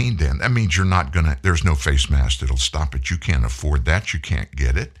does that mean, Dan? That means there's no face mask that'll stop it. You can't afford that. You can't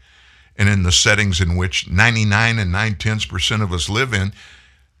get it. And in the settings in which 99 and 9/10% of us live in,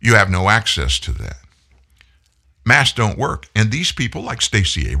 you have no access to that. Masks don't work. And these people, like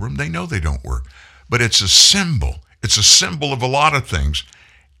Stacey Abrams, they know they don't work. But it's a symbol. It's a symbol of a lot of things,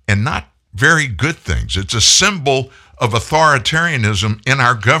 and not very good things. It's a symbol of authoritarianism in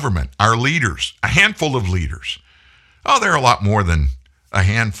our government, our leaders, a handful of leaders. Oh, there are a lot more than a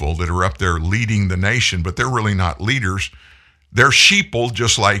handful that are up there leading the nation, but they're really not leaders. They're sheeple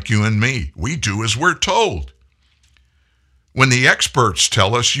just like you and me. We do as we're told. When the experts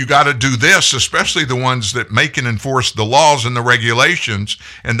tell us you got to do this, especially the ones that make and enforce the laws and the regulations,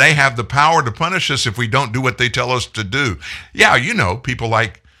 and they have the power to punish us if we don't do what they tell us to do. Yeah, people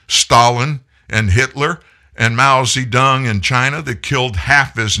like Stalin and Hitler and Mao Zedong in China that killed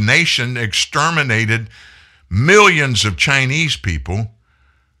half his nation, exterminated millions of Chinese people.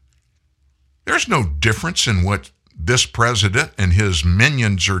 There's no difference in what this president and his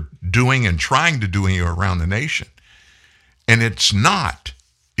minions are doing and trying to do around the nation. And it's not,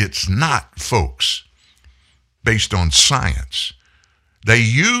 folks, based on science. They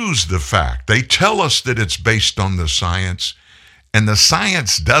use the fact. They tell us that it's based on the science, and the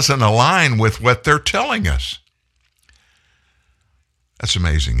science doesn't align with what they're telling us. That's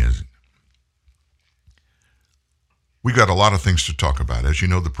amazing, isn't it? We got a lot of things to talk about. As you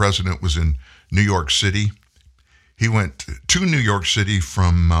know, the president was in New York City. He went to New York City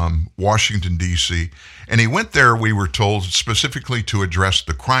from Washington, D.C., and he went there, we were told, specifically to address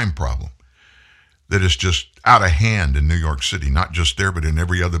the crime problem that is just out of hand in New York City, not just there, but in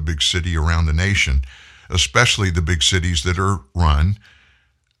every other big city around the nation, especially the big cities that are run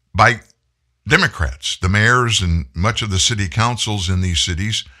by Democrats. The mayors and much of the city councils in these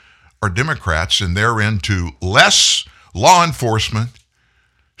cities are Democrats, and they're into less law enforcement,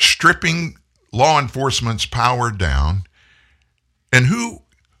 stripping law enforcement's power down. And who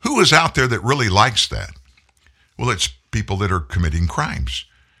is out there that really likes that? Well, it's people that are committing crimes.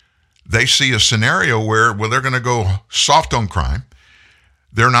 They see a scenario where, they're going to go soft on crime.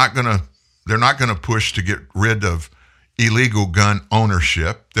 They're not going to push to get rid of illegal gun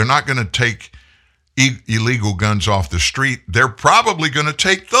ownership. They're not going to take illegal guns off the street. They're probably going to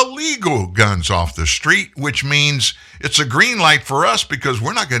take the legal guns off the street, which means it's a green light for us because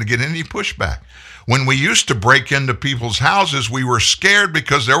we're not going to get any pushback. When we used to break into people's houses, we were scared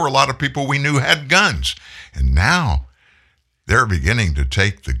because there were a lot of people we knew had guns. And now they're beginning to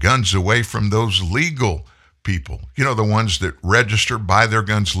take the guns away from those legal people. The ones that register, buy their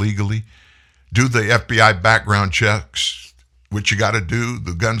guns legally, do the FBI background checks, which you got to do,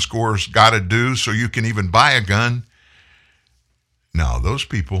 the gun scorers got to do so you can even buy a gun. No, those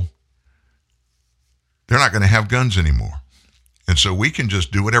people, they're not going to have guns anymore. And so we can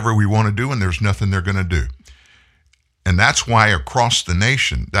just do whatever we want to do, and there's nothing they're going to do. And that's why across the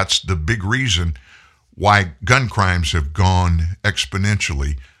nation, that's the big reason why gun crimes have gone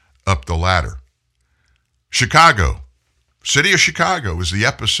exponentially up the ladder. Chicago, city of Chicago is the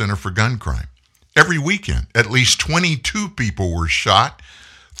epicenter for gun crime. Every weekend, at least 22 people were shot.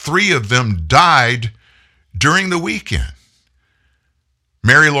 3 of them died during the weekend.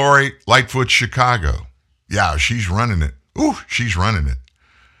 Mary Laurie Lightfoot, Chicago. Yeah, she's running it. She's running it.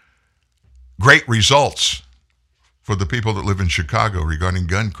 Great results for the people that live in Chicago regarding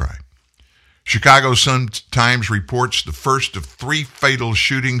gun crime. Chicago Sun-Times reports the first of 3 fatal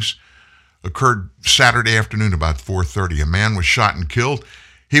shootings occurred Saturday afternoon about 4:30. A man was shot and killed.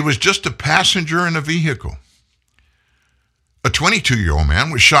 He was just a passenger in a vehicle. A 22-year-old man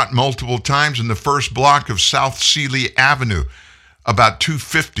was shot multiple times in the first block of South Sealy Avenue about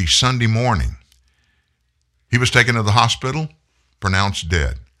 2:50 Sunday morning. He was taken to the hospital, pronounced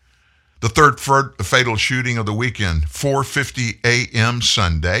dead. The third fatal shooting of the weekend, 4:50 a.m.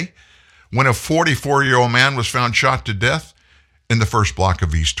 Sunday, when a 44-year-old man was found shot to death in the first block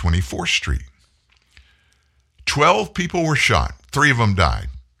of East 24th Street. 12 people were shot. 3 of them died.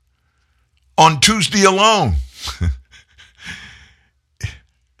 On Tuesday alone.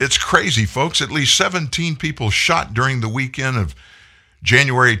 It's crazy, folks. At least 17 people shot during the weekend of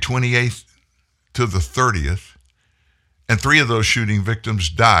January 28th to the 30th. And 3 of those shooting victims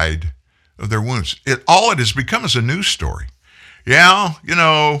died of their wounds. It has become as a news story. Yeah,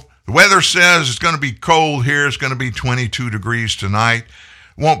 the The weather says it's going to be cold here. It's going to be 22 degrees tonight.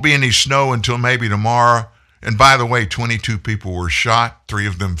 Won't be any snow until maybe tomorrow. And by the way, 22 people were shot, 3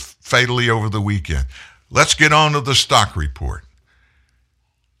 of them fatally over the weekend. Let's get on to the stock report.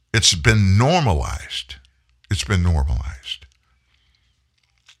 It's been normalized. It's been normalized.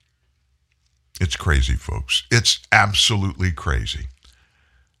 It's crazy, folks. It's absolutely crazy.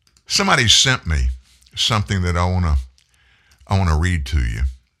 Somebody sent me something that I want to read to you.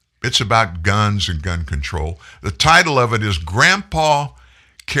 It's about guns and gun control. The title of it is Grandpa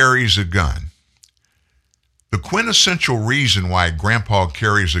Carries a Gun. The quintessential reason why Grandpa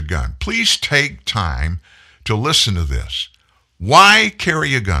carries a gun. Please take time to listen to this. Why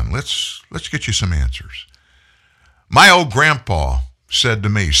carry a gun? Let's get you some answers. My old grandpa said to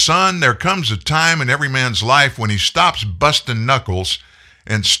me, son, there comes a time in every man's life when he stops busting knuckles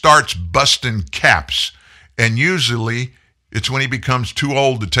and starts busting caps. And usually it's when he becomes too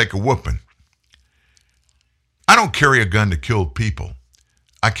old to take a whooping. I don't carry a gun to kill people.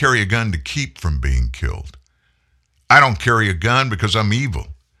 I carry a gun to keep from being killed. I don't carry a gun because I'm evil.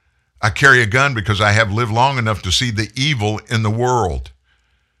 I carry a gun because I have lived long enough to see the evil in the world.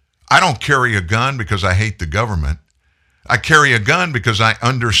 I don't carry a gun because I hate the government. I carry a gun because I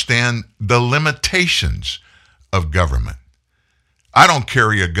understand the limitations of government. I don't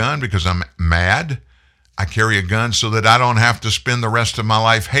carry a gun because I'm mad. I carry a gun so that I don't have to spend the rest of my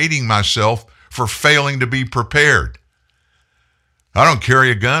life hating myself for failing to be prepared. I don't carry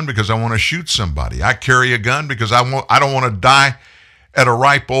a gun because I want to shoot somebody. I carry a gun because I don't want to die at a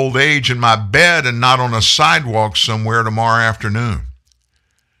ripe old age in my bed and not on a sidewalk somewhere tomorrow afternoon.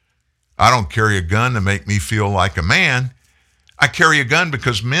 I don't carry a gun to make me feel like a man. I carry a gun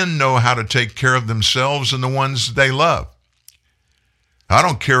because men know how to take care of themselves and the ones they love. I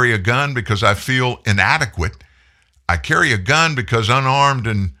don't carry a gun because I feel inadequate. I carry a gun because unarmed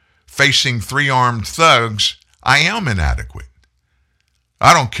and facing 3-armed thugs, I am inadequate.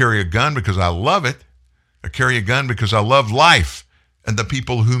 I don't carry a gun because I love it. I carry a gun because I love life and the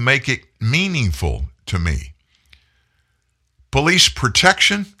people who make it meaningful to me. Police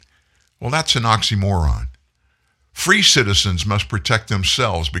protection? Well, that's an oxymoron. Free citizens must protect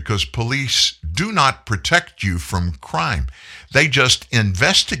themselves because police do not protect you from crime. They just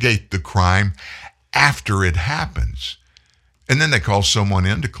investigate the crime after it happens. And then they call someone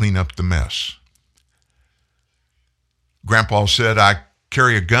in to clean up the mess. Grandpa said, I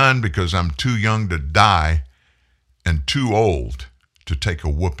carry a gun because I'm too young to die and too old to take a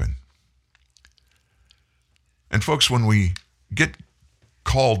whooping. And folks, when we get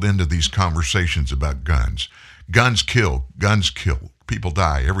called into these conversations about guns, guns kill, people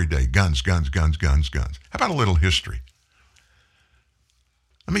die every day, guns. How about a little history?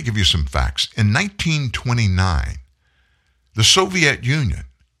 Let me give you some facts. In 1929, the Soviet Union,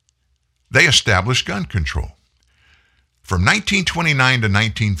 they established gun control. From 1929 to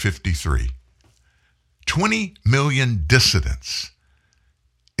 1953, 20 million dissidents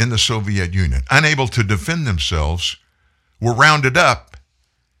in the Soviet Union, unable to defend themselves, were rounded up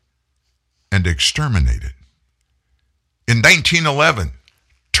and exterminated. In 1911,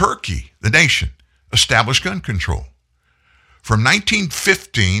 Turkey, the nation, established gun control. From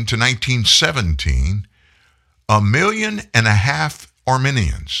 1915 to 1917, 1.5 million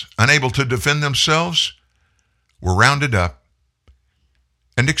Armenians, unable to defend themselves, were rounded up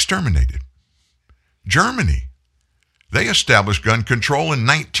and exterminated. Germany, they established gun control in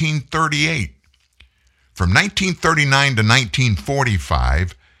 1938. From 1939 to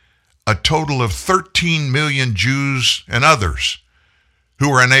 1945, a total of 13 million Jews and others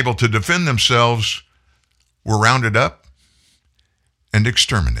who were unable to defend themselves were rounded up and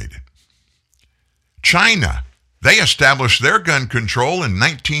exterminated. China, they established their gun control in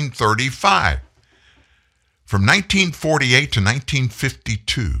 1935. From 1948 to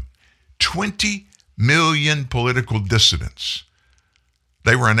 1952, 20 million political dissidents,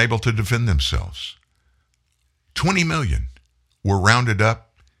 they were unable to defend themselves. 20 million were rounded up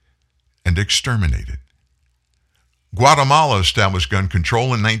and exterminated. Guatemala established gun control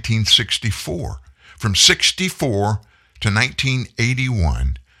in 1964. From 64 to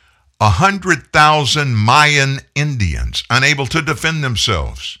 1981, 100,000 Mayan Indians, unable to defend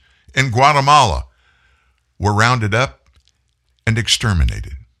themselves in Guatemala, were rounded up and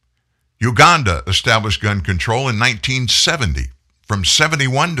exterminated. Uganda established gun control in 1970. From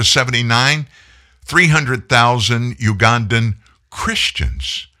 71 to 79, 300,000 Ugandan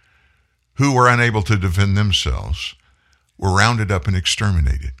Christians who were unable to defend themselves were rounded up and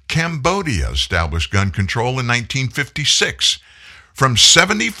exterminated. Cambodia established gun control in 1956. From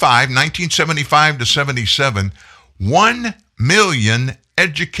 1975 to 77, 1 million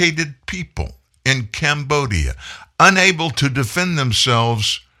uneducated people in Cambodia, unable to defend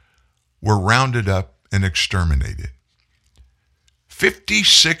themselves, were rounded up and exterminated.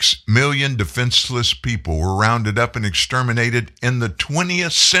 56 million defenseless people were rounded up and exterminated in the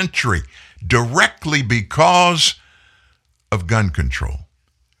 20th century directly because of gun control.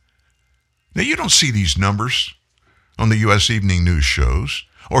 Now, you don't see these numbers on the U.S. evening news shows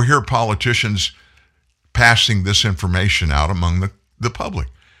or hear politicians passing this information out among the public.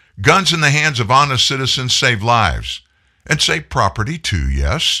 Guns in the hands of honest citizens save lives and save property too,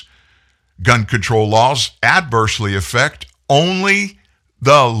 yes. Gun control laws adversely affect only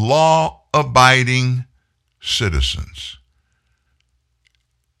the law-abiding citizens.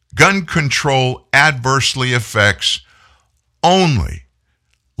 Gun control adversely affects only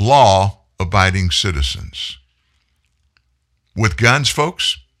law-abiding citizens. With guns,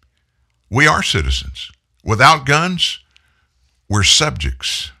 folks, we are citizens. Without guns, we're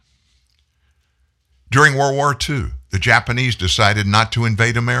subjects. During World War II, the Japanese decided not to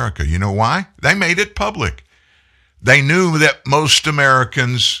invade America. You know why? They made it public. They knew that most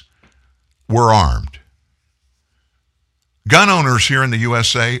Americans were armed. Gun owners here in the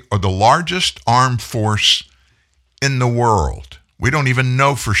USA are the largest armed force in the world. We don't even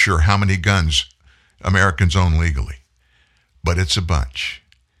know for sure how many guns Americans own legally, but it's a bunch.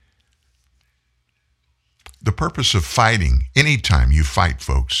 The purpose of fighting, anytime you fight,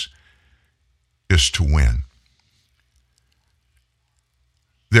 folks, is to win.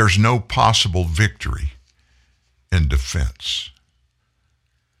 There's no possible victory in defense.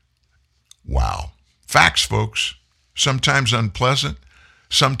 Wow. Facts, folks. Sometimes unpleasant,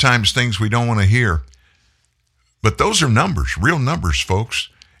 sometimes things we don't want to hear. But those are numbers, real numbers, folks.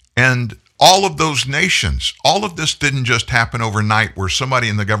 And all of those nations, all of this didn't just happen overnight where somebody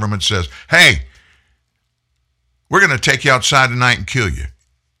in the government says, hey, we're going to take you outside tonight and kill you.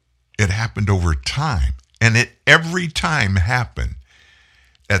 It happened over time. And it every time happened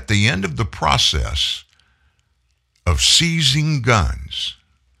at the end of the process of seizing guns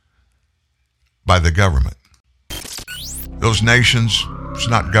by the government. Those nations, it's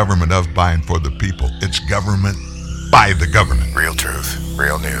not government of, by, and for the people. It's government by the government. Real truth,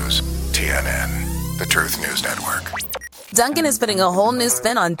 real news. TNN, the Truth News Network. Dunkin' is putting a whole new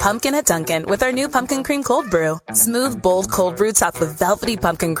spin on pumpkin at Dunkin' with our new pumpkin cream cold brew. Smooth, bold cold brew topped with velvety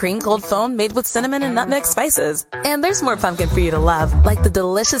pumpkin cream cold foam made with cinnamon and nutmeg spices. And there's more pumpkin for you to love, like the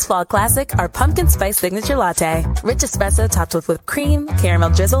delicious fall classic, our pumpkin spice signature latte. Rich espresso topped with whipped cream, caramel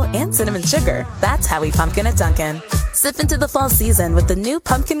drizzle, and cinnamon sugar. That's how we pumpkin at Dunkin'. Sip into the fall season with the new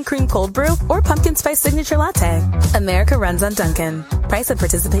pumpkin cream cold brew or pumpkin spice signature latte. America runs on Dunkin'. Price and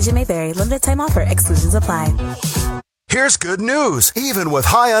participation may vary. Limited time offer. Exclusions apply. Here's good news. Even with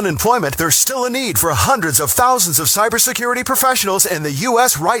high unemployment, there's still a need for hundreds of thousands of cybersecurity professionals in the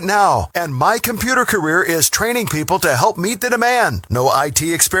U.S. right now. And My Computer Career is training people to help meet the demand. No IT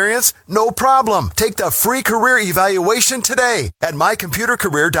experience? No problem. Take the free career evaluation today at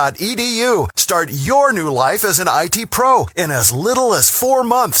mycomputercareer.edu. Start your new life as an IT pro in as little as 4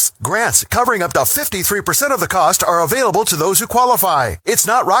 months. Grants covering up to 53% of the cost are available to those who qualify. It's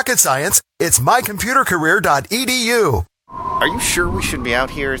not rocket science. It's mycomputercareer.edu. Are you sure we should be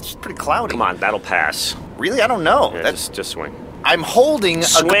out here? It's pretty cloudy. Come on, that'll pass. Really? I don't know. Yeah, just swing. I'm holding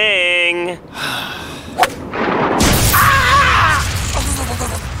Swing!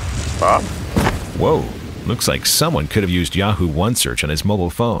 Bob? Whoa. Looks like someone could have used Yahoo OneSearch on his mobile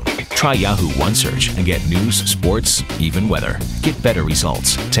phone. Try Yahoo OneSearch and get news, sports, even weather. Get better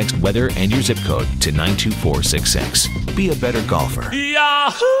results. Text weather and your zip code to 92466. Be a better golfer.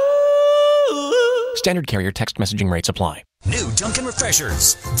 Yahoo! Standard carrier text messaging rates apply. New Dunkin'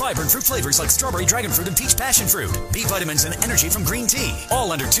 Refreshers. Vibrant fruit flavors like strawberry, dragon fruit, and peach passion fruit. B vitamins and energy from green tea.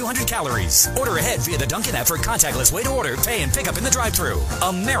 All under 200 calories. Order ahead via the Dunkin' app for a contactless way to order, pay, and pick up in the drive-thru.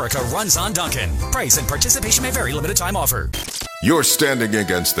 America runs on Dunkin'. Price and participation may vary. Limited time offer. You're standing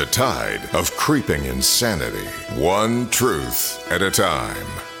against the tide of creeping insanity. One truth at a time.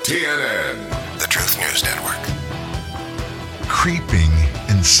 TNN, the Truth News Network. Creeping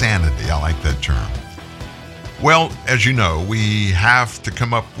insanity. I like that term. Well, as you know, we have to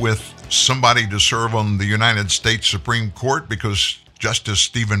come up with somebody to serve on the United States Supreme Court because Justice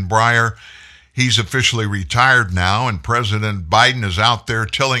Stephen Breyer, he's officially retired now, and President Biden is out there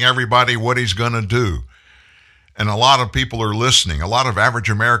telling everybody what he's going to do. And a lot of people are listening. A lot of average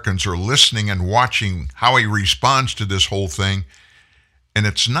Americans are listening and watching how he responds to this whole thing. And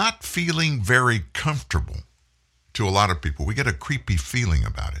it's not feeling very comfortable to a lot of people. We get a creepy feeling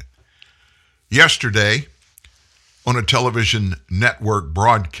about it. Yesterday, on a television network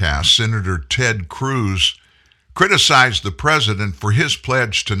broadcast, Senator Ted Cruz criticized the president for his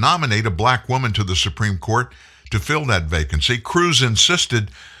pledge to nominate a black woman to the Supreme Court to fill that vacancy. Cruz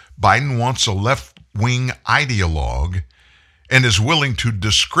insisted Biden wants a left-wing ideologue and is willing to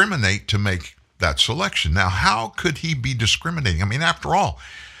discriminate to make that selection. Now, how could he be discriminating? I mean, after all,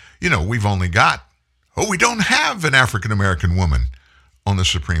 we've only got, we don't have an African-American woman on the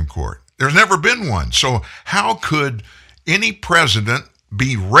Supreme Court. There's never been one. So how could any president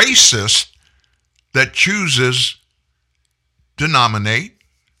be racist that chooses to nominate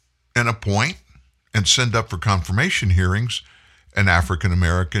and appoint and send up for confirmation hearings an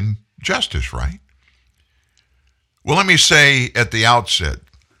African-American justice, right? Well, let me say at the outset,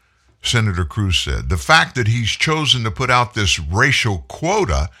 Senator Cruz said, the fact that he's chosen to put out this racial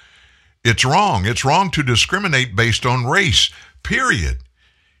quota, it's wrong. It's wrong to discriminate based on race, period.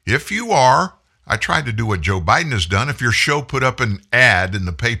 If you are, I tried to do what Joe Biden has done. If your show put up an ad in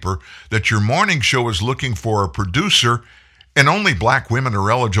the paper that your morning show is looking for a producer and only black women are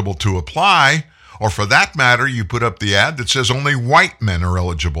eligible to apply, or for that matter, you put up the ad that says only white men are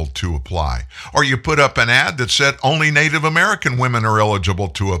eligible to apply, or you put up an ad that said only Native American women are eligible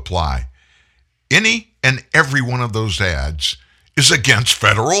to apply. Any and every one of those ads is against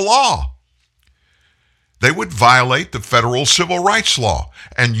federal law. They would violate the federal civil rights law,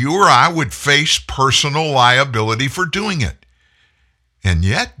 and you or I would face personal liability for doing it. And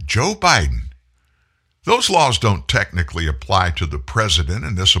yet, Joe Biden, those laws don't technically apply to the president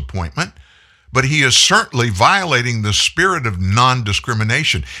in this appointment, but he is certainly violating the spirit of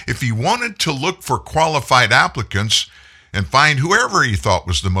non-discrimination. If he wanted to look for qualified applicants and find whoever he thought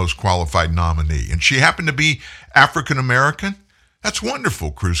was the most qualified nominee, and she happened to be African American, that's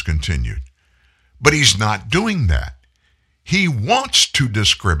wonderful, Cruz continued. But he's not doing that. He wants to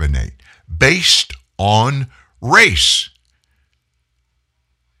discriminate based on race.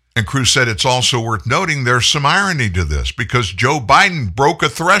 And Cruz said it's also worth noting there's some irony to this because Joe Biden broke a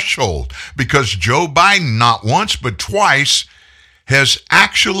threshold, because Joe Biden not once but twice has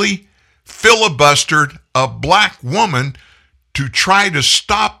actually filibustered a black woman to try to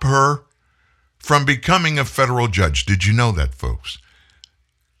stop her from becoming a federal judge. Did you know that, folks?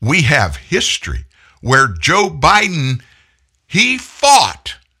 We have history where Joe Biden, he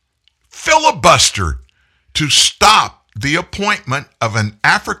fought, filibustered to stop the appointment of an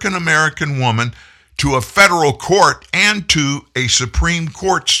African-American woman to a federal court and to a Supreme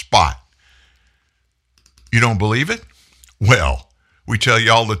Court spot. You don't believe it? Well, we tell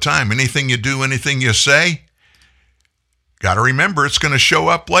you all the time, anything you do, anything you say, got to remember it's going to show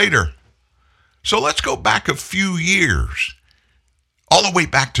up later. So let's go back a few years. All the way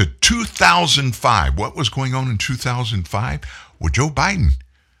back to 2005. What was going on in 2005? Well, Joe Biden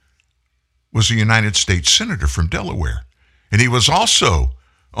was a United States Senator from Delaware. And he was also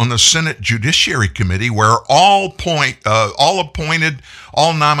on the Senate Judiciary Committee where all appointed,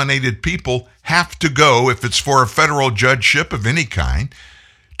 all nominated people have to go, if it's for a federal judgeship of any kind,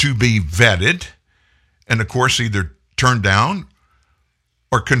 to be vetted and, of course, either turned down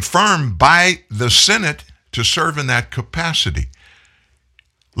or confirmed by the Senate to serve in that capacity.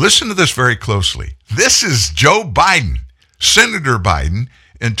 Listen to this very closely. This is Joe Biden, Senator Biden,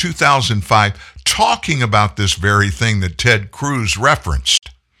 in 2005, talking about this very thing that Ted Cruz referenced.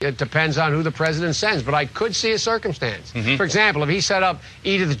 It depends on who the president sends, but I could see a circumstance. For example, if he set up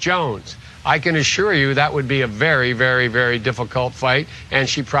Edith Jones, I can assure you that would be a very, very, very difficult fight, and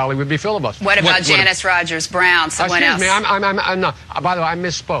she probably would be filibustered. What about Janice Rogers Brown, someone else? Excuse me, I'm not. By the way, I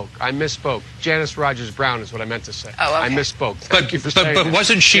misspoke. Janice Rogers Brown is what I meant to say. Oh, okay. I misspoke. Thank you for saying But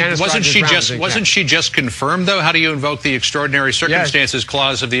wasn't she just confirmed, though? How do you invoke the extraordinary circumstances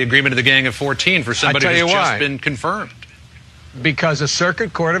clause of the Agreement of the Gang of 14 for somebody who's just been confirmed? Because a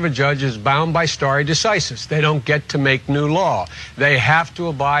circuit court of a judge is bound by stare decisis. They don't get to make new law. They have to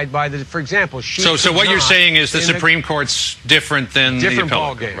abide by the, for example, So what you're saying is the Supreme Court's different than the appellate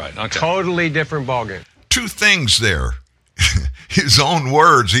ball game. Right, okay. Totally different ballgame. Two things there. His own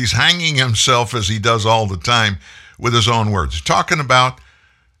words. He's hanging himself as he does all the time with his own words. He's talking about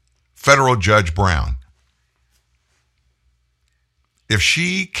federal Judge Brown. If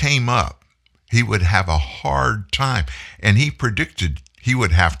she came up, he would have a hard time. And he predicted he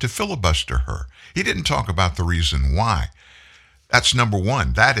would have to filibuster her. He didn't talk about the reason why. That's number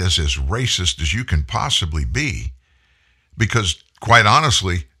one. That is as racist as you can possibly be. Because, quite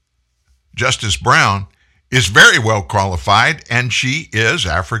honestly, Justice Brown is very well qualified, and she is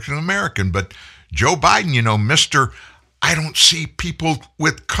African American. But Joe Biden, Mr. I don't see people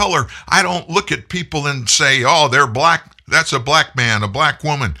with color. I don't look at people and say, oh, they're black. That's a black man, a black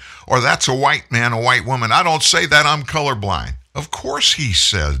woman, or that's a white man, a white woman. I don't say that. I'm colorblind. Of course he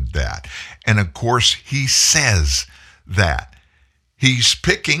said that. And of course he says that. He's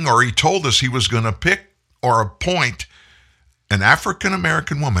picking, or he told us he was going to pick or appoint an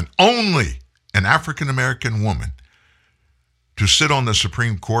African-American woman, only an African-American woman, to sit on the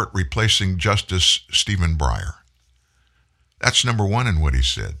Supreme Court replacing Justice Stephen Breyer. That's number one in what he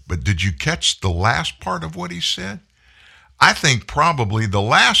said. But did you catch the last part of what he said? I think probably the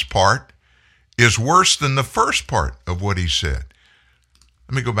last part is worse than the first part of what he said.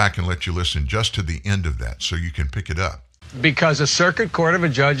 Let me go back and let you listen just to the end of that so you can pick it up. Because a circuit court of a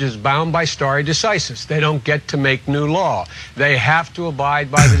judge is bound by stare decisis. They don't get to make new law. They have to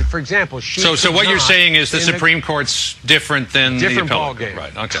abide by the, for example, So what you're saying is the Supreme Court's different than the appellate ball game.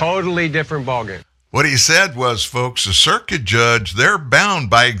 Right, okay. Totally different ball game. What he said was, folks, a circuit judge, they're bound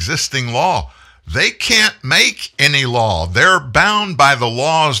by existing law. They can't make any law. They're bound by the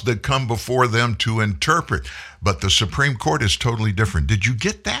laws that come before them to interpret. But the Supreme Court is totally different. Did you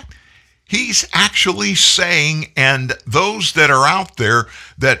get that? He's actually saying, and those that are out there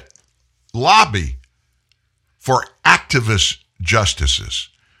that lobby for activist justices.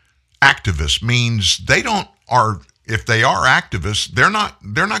 Activist means if they are activists, they're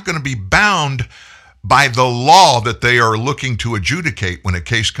not going to be bound by the law that they are looking to adjudicate when a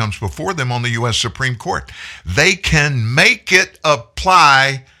case comes before them on the U.S. Supreme Court. They can make it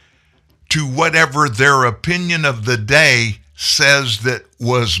apply to whatever their opinion of the day says that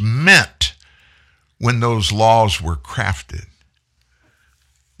was meant when those laws were crafted.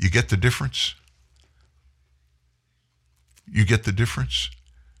 You get the difference? You get the difference?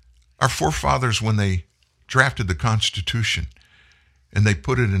 Our forefathers, when they drafted the Constitution and they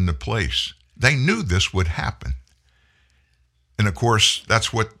put it into place, they knew this would happen. And of course,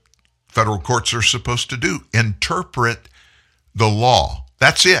 that's what federal courts are supposed to do, interpret the law.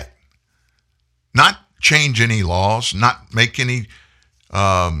 That's it. Not change any laws, not make any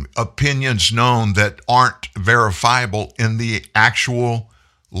opinions known that aren't verifiable in the actual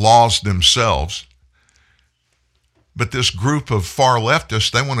laws themselves. But this group of far leftists,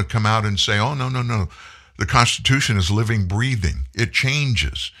 they want to come out and say, oh, no. The Constitution is living, breathing. It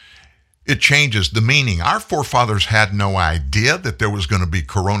changes. It changes the meaning. Our forefathers had no idea that there was going to be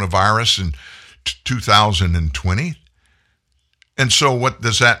coronavirus in 2020. And so what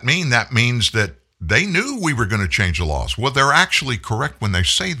does that mean? That means that they knew we were going to change the laws. Well, they're actually correct when they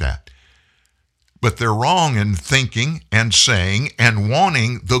say that. But they're wrong in thinking and saying and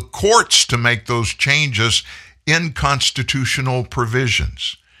wanting the courts to make those changes in constitutional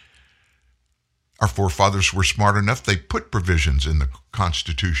provisions. Our forefathers were smart enough, they put provisions in the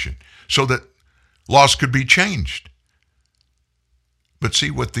Constitution so that laws could be changed. But see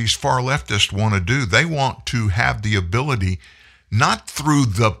what these far leftists want to do. They want to have the ability, not through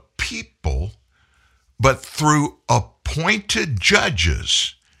the people, but through appointed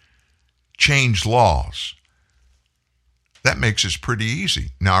judges, change laws. That makes it pretty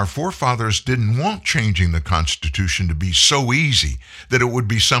easy. Now, our forefathers didn't want changing the Constitution to be so easy that it would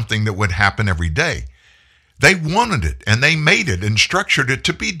be something that would happen every day. They wanted it, and they made it and structured it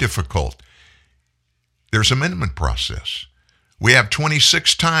to be difficult. There's amendment process. We have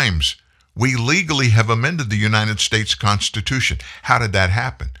 26 times we legally have amended the United States Constitution. How did that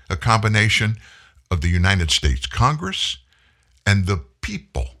happen? A combination of the United States Congress and the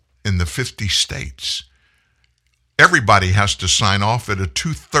people in the 50 states. Everybody has to sign off at a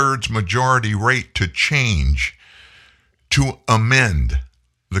 2/3 majority rate to change, to amend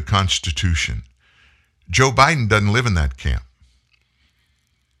the Constitution. Joe Biden doesn't live in that camp.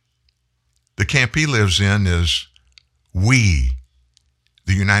 The camp he lives in is we,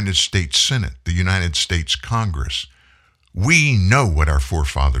 the United States Senate, the United States Congress. We know what our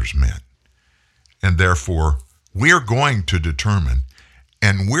forefathers meant. And therefore, we're going to determine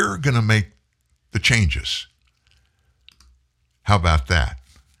and we're going to make the changes. How about that?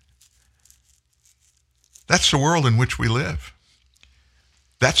 That's the world in which we live.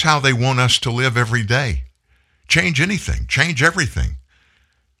 That's how they want us to live every day. Change anything, change everything.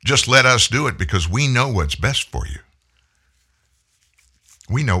 Just let us do it because we know what's best for you.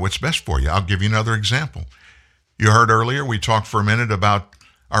 We know what's best for you. I'll give you another example. You heard earlier, we talked for a minute about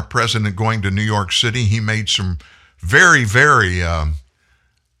our president going to New York City. He made some very, very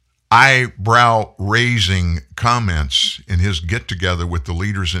eyebrow-raising comments in his get-together with the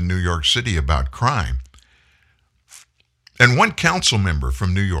leaders in New York City about crime. And one council member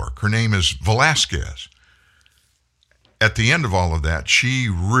from New York, her name is Velasquez. At the end of all of that, she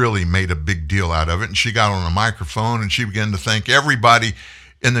really made a big deal out of it, and she got on a microphone and she began to thank everybody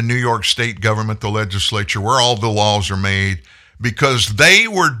in the New York State government, the legislature, where all the laws are made, because they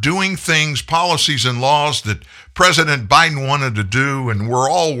were doing things, policies and laws that President Biden wanted to do, and we're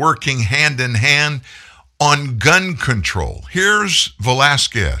all working hand in hand on gun control. Here's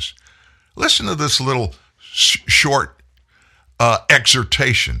Velasquez. Listen to this little short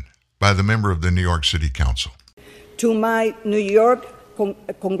exhortation by the member of the New York City Council. To my New York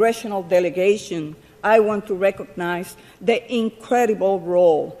congressional delegation, I want to recognize the incredible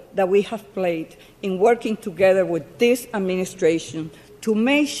role that we have played in working together with this administration to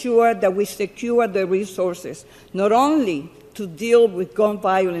make sure that we secure the resources, not only to deal with gun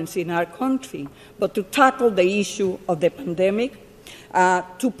violence in our country, but to tackle the issue of the pandemic,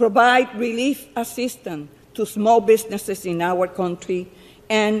 to provide relief assistance to small businesses in our country.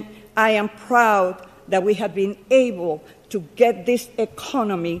 And I am proud that we have been able to get this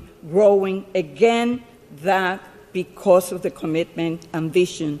economy growing again, that because of the commitment and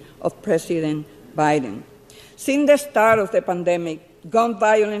vision of President Biden. Since the start of the pandemic, gun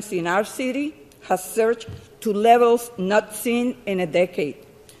violence in our city has surged to levels not seen in a decade.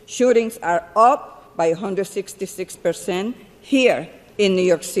 Shootings are up by 166% here in New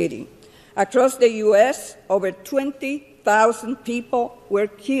York City. Across the U.S., over 20,000 people were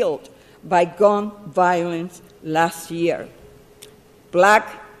killed by gun violence last year. Black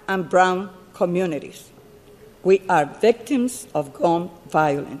and brown communities, we are victims of gun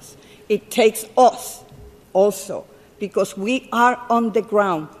violence. It takes us also, because we are on the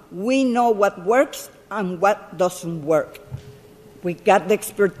ground. We know what works and what doesn't work. We got the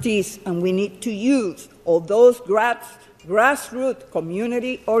expertise, and we need to use all those grassroots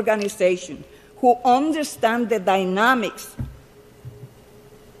community organizations who understand the dynamics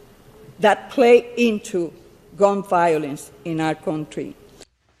that play into gun violence in our country.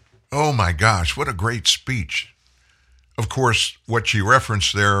 Oh my gosh, what a great speech. Of course, what she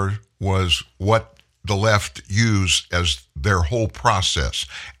referenced there was what the left use as their whole process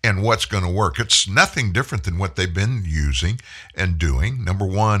and what's going to work. It's nothing different than what they've been using and doing. Number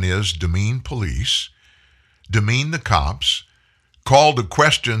one is demean police, demean the cops, call to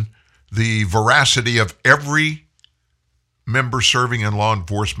question the veracity of every member serving in law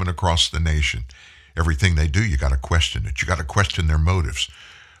enforcement across the nation. Everything they do, you got to question it. You got to question their motives.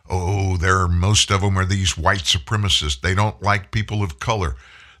 Oh, most of them are these white supremacists. They don't like people of color.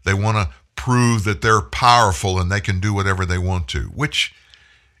 They want to prove that they're powerful and they can do whatever they want to, which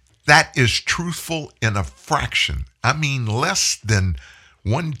that is truthful in a fraction. I mean, less than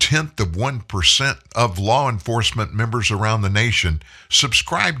 0.1% of law enforcement members around the nation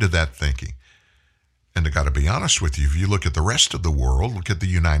subscribe to that thinking. And I got to be honest with you, if you look at the rest of the world, look at the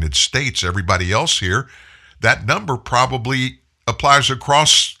United States, everybody else here, that number probably applies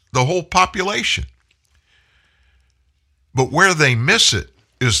across the whole population. But where they miss it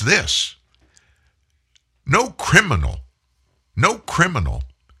is this. No criminal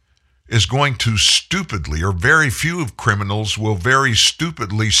is going to stupidly, or very few of criminals will very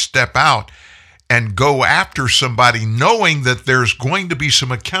stupidly step out and go after somebody knowing that there's going to be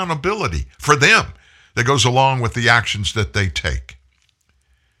some accountability for them that goes along with the actions that they take.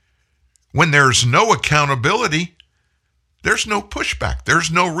 When there's no accountability, there's no pushback.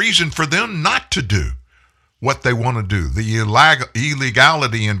 There's no reason for them not to do what they want to do. The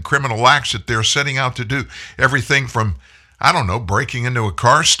illegality and criminal acts that they're setting out to do. Everything from, breaking into a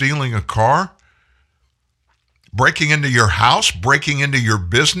car, stealing a car, breaking into your house, breaking into your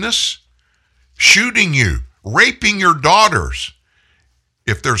business, shooting you, raping your daughters.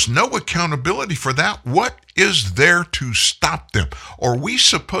 If there's no accountability for that, what is there to stop them? Are we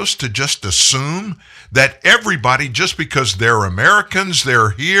supposed to just assume that everybody, just because they're Americans, they're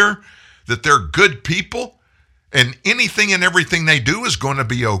here, that they're good people, and anything and everything they do is going to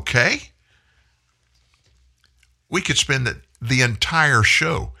be okay? We could spend the entire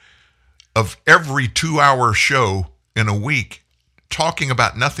show of every 2-hour show in a week talking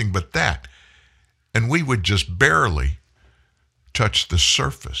about nothing but that, and we would just barely touch the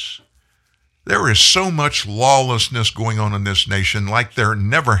surface. There is so much lawlessness going on in this nation like there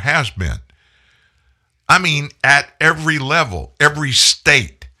never has been. I mean, at every level, every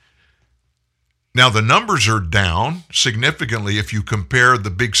state. Now, the numbers are down significantly if you compare the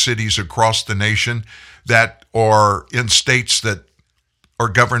big cities across the nation that are in states that are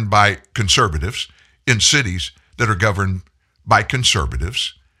governed by conservatives, in cities that are governed by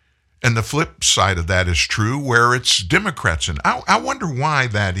conservatives. And the flip side of that is true where it's Democrats. And I wonder why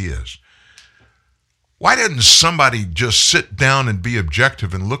that is. Why didn't somebody just sit down and be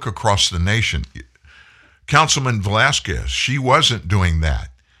objective and look across the nation? Councilman Velasquez, she wasn't doing that.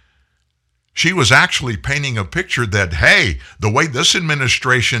 She was actually painting a picture that, hey, the way this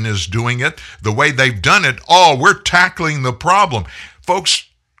administration is doing it, the way they've done it, we're tackling the problem. Folks,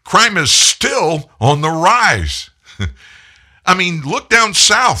 crime is still on the rise. I mean, look down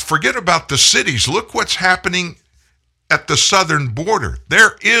south. Forget about the cities. Look what's happening at the southern border.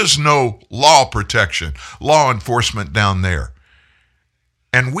 There is no law protection, law enforcement down there.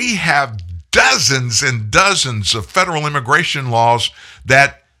 And we have dozens and dozens of federal immigration laws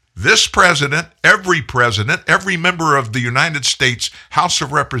that this president, every member of the United States House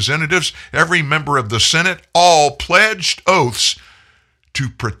of Representatives, every member of the Senate, all pledged oaths to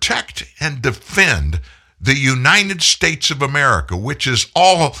protect and defend the United States of America, which is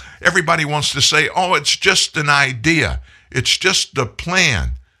all everybody wants to say, it's just an idea. It's just the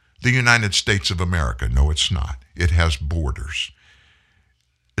plan. The United States of America. No, it's not. It has borders.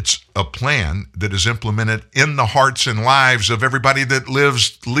 It's a plan that is implemented in the hearts and lives of everybody that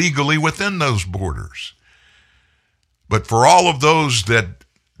lives legally within those borders. But for all of those that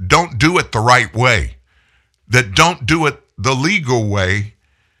don't do it the right way, that don't do it the legal way,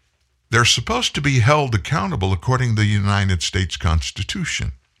 they're supposed to be held accountable according to the United States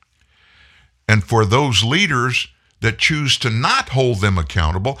Constitution. And for those leaders that choose to not hold them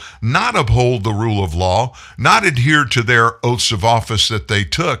accountable, not uphold the rule of law, not adhere to their oaths of office that they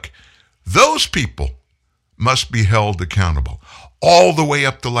took, those people must be held accountable all the way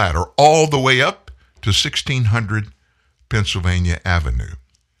up the ladder, all the way up to 1600 Pennsylvania Avenue.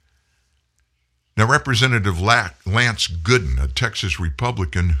 Now, Representative Lance Gooden, a Texas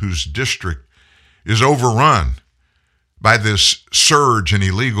Republican whose district is overrun by this surge in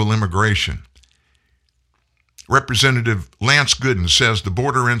illegal immigration. Representative Lance Gooden says the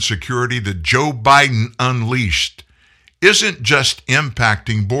border insecurity that Joe Biden unleashed isn't just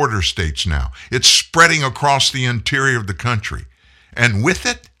impacting border states now. It's spreading across the interior of the country. And with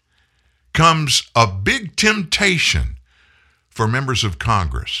it comes a big temptation for members of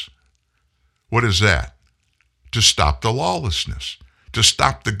Congress. What is that? To stop the lawlessness, to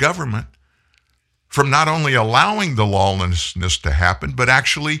stop the government from not only allowing the lawlessness to happen, but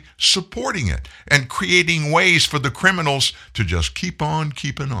actually supporting it and creating ways for the criminals to just keep on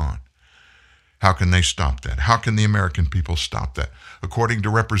keeping on. How can they stop that? How can the American people stop that? According to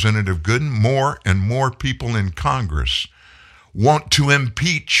Representative Gooden, more and more people in Congress want to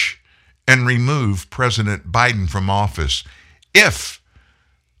impeach and remove President Biden from office if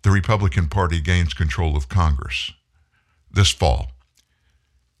the Republican Party gains control of Congress this fall.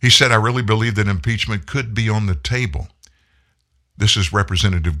 He said, I really believe that impeachment could be on the table. This is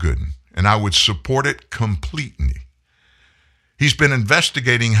Representative Gooden, and I would support it completely. He's been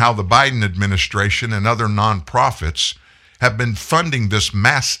investigating how the Biden administration and other nonprofits have been funding this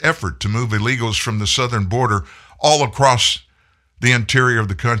mass effort to move illegals from the southern border all across the interior of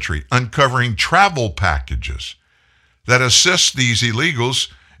the country, uncovering travel packages that assist these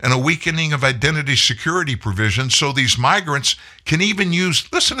illegals and a weakening of identity security provisions so these migrants can even use,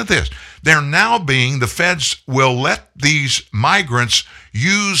 listen to this, the feds will let these migrants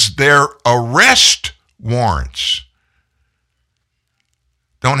use their arrest warrants.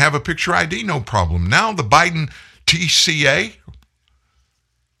 Don't have a picture ID, no problem. Now the Biden TCA,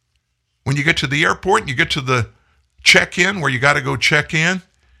 when you get to the airport and you get to the check-in where you got to go check in,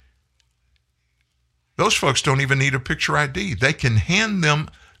 those folks don't even need a picture ID. They can hand them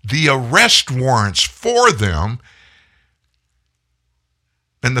the arrest warrants for them,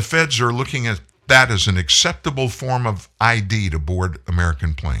 and the feds are looking at that as an acceptable form of ID to board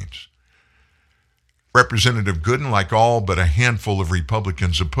American planes. Representative Gooden, like all but a handful of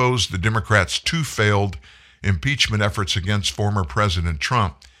Republicans, opposed the Democrats' two failed impeachment efforts against former President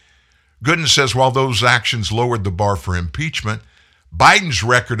Trump. Gooden says while those actions lowered the bar for impeachment, Biden's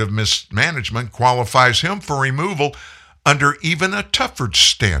record of mismanagement qualifies him for removal under even a tougher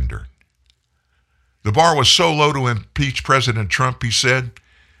standard. The bar was so low to impeach President Trump, he said,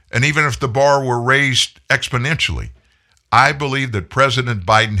 and even if the bar were raised exponentially, I believe that President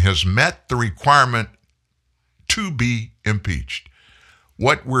Biden has met the requirement to be impeached.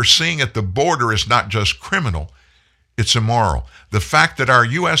 What we're seeing at the border is not just criminal, it's immoral. The fact that our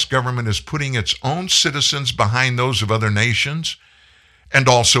U.S. government is putting its own citizens behind those of other nations and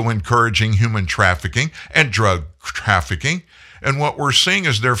also encouraging human trafficking and drug trafficking. And what we're seeing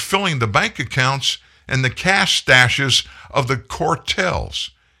is they're filling the bank accounts and the cash stashes of the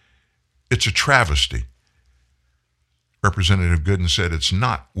cartels. It's a travesty. Representative Gooden said it's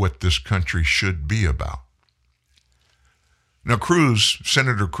not what this country should be about. Now,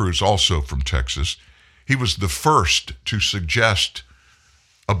 Senator Cruz, also from Texas, he was the first to suggest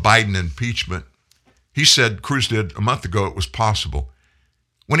a Biden impeachment. He said, Cruz did, a month ago it was possible.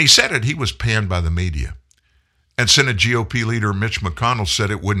 When he said it, he was panned by the media. And Senate GOP leader Mitch McConnell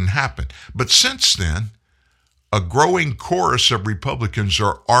said it wouldn't happen. But since then, a growing chorus of Republicans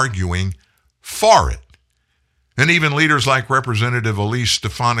are arguing for it. And even leaders like Representative Elise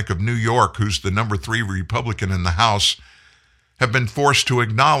Stefanik of New York, who's the number 3 Republican in the House, have been forced to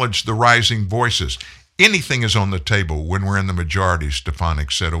acknowledge the rising voices. Anything is on the table when we're in the majority,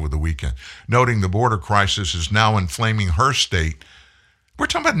 Stefanik said over the weekend, noting the border crisis is now inflaming her state. We're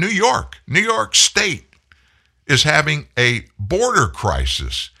talking about New York. New York State is having a border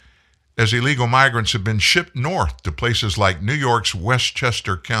crisis as illegal migrants have been shipped north to places like New York's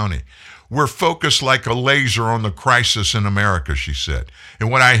Westchester County. We're focused like a laser on the crisis in America, she said.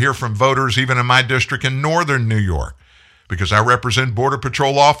 And what I hear from voters, even in my district in northern New York, because I represent Border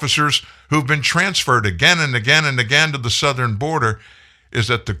Patrol officers who've been transferred again and again and again to the southern border, is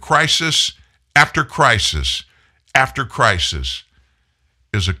that the crisis after crisis after crisis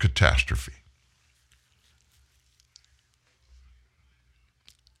is a catastrophe.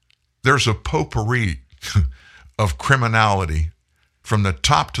 There's a potpourri of criminality from the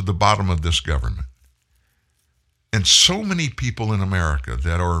top to the bottom of this government. And so many people in America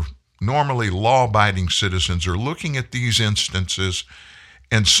that are normally law-abiding citizens are looking at these instances,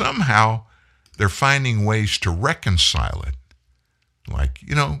 and somehow they're finding ways to reconcile it. Like,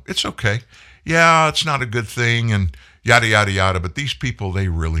 it's okay. Yeah, it's not a good thing, and yada, yada, yada, but these people, they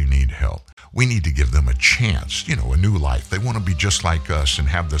really need help. We need to give them a chance, a new life. They want to be just like us and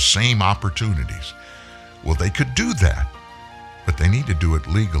have the same opportunities. Well, they could do that, but they need to do it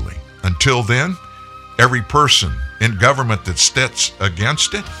legally. Until then, every person in government that steps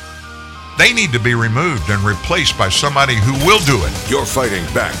against it, they need to be removed and replaced by somebody who will do it. You're fighting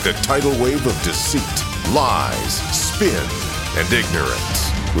back the tidal wave of deceit, lies, spin, and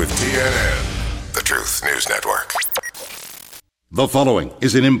ignorance with TNN, the Truth News Network. The following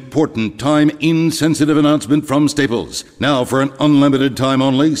is an important time-insensitive announcement from Staples. Now, for an unlimited time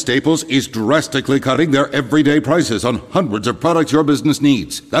only, Staples is drastically cutting their everyday prices on hundreds of products your business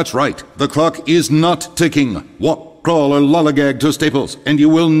needs. That's right. The clock is not ticking. Walk, crawl, or lollygag to Staples, and you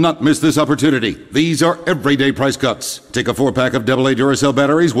will not miss this opportunity. These are everyday price cuts. Take a 4-pack of AA Duracell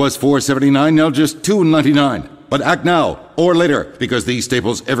batteries, was $4.79, now just $2.99. But act now or later, because these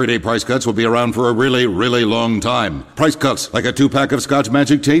Staples everyday price cuts will be around for a really, really long time. Price cuts like a 2-pack of Scotch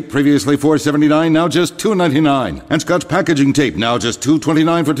Magic Tape, previously $4.79, now just $2.99. And Scotch Packaging Tape, now just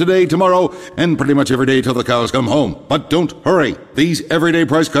 $2.29 for today, tomorrow, and pretty much every day till the cows come home. But don't hurry. These everyday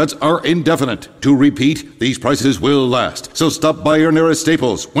price cuts are indefinite. To repeat, these prices will last. So stop by your nearest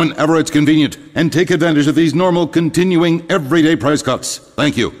Staples whenever it's convenient and take advantage of these normal, continuing everyday price cuts.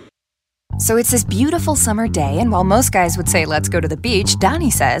 Thank you. So it's this beautiful summer day, and while most guys would say, let's go to the beach,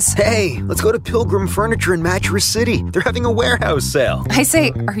 Donnie says, hey, let's go to Pilgrim Furniture in Mattress City. They're having a warehouse sale. I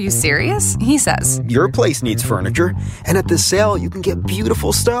say, are you serious? He says, your place needs furniture, and at the sale, you can get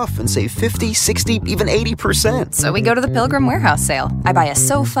beautiful stuff and save 50, 60, even 80%. So we go to the Pilgrim warehouse sale. I buy a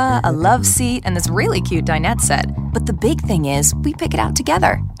sofa, a love seat, and this really cute dinette set. But the big thing is, we pick it out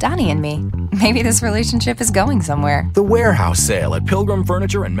together, Donnie and me. Maybe this relationship is going somewhere. The warehouse sale at Pilgrim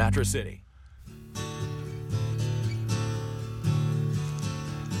Furniture in Mattress City.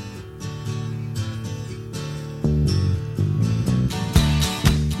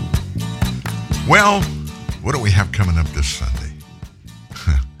 Well, what do we have coming up this Sunday?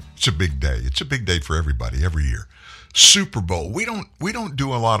 It's a big day. It's a big day for everybody every year. Super Bowl. We don't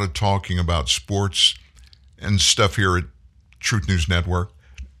do a lot of talking about sports and stuff here at Truth News Network,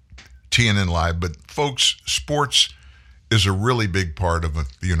 TNN Live, but folks, sports is a really big part of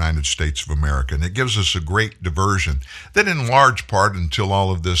the United States of America, and it gives us a great diversion that in large part, until all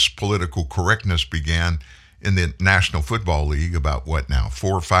of this political correctness began in the National Football League about 4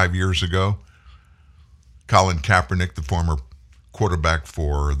 or 5 years ago, Colin Kaepernick, the former quarterback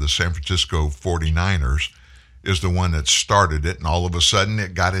for the San Francisco 49ers, is the one that started it, and all of a sudden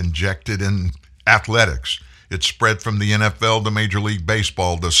it got injected in athletics. It spread from the NFL to Major League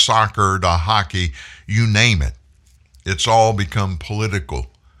Baseball to soccer to hockey, you name it. It's all become political.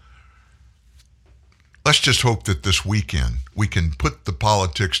 Let's just hope that this weekend we can put the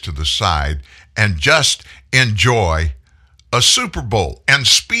politics to the side and just enjoy a Super Bowl. And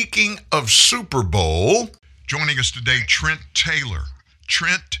speaking of Super Bowl, joining us today, Trent Taylor.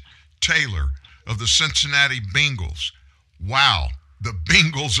 Trent Taylor of the Cincinnati Bengals. Wow, the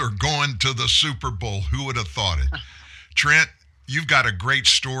Bengals are going to the Super Bowl. Who would have thought it? Trent, you've got a great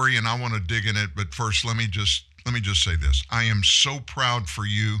story, and I want to dig in it. But first, let me just say this. I am so proud for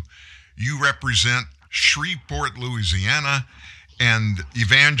you. You represent Shreveport, Louisiana, and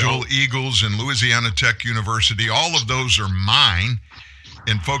Evangel Eagles and Louisiana Tech University. All of those are mine.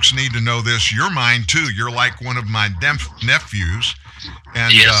 And folks need to know this. You're mine, too. You're like one of my nephews.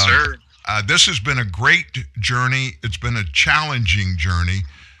 And, yes, sir. This has been a great journey. It's been a challenging journey.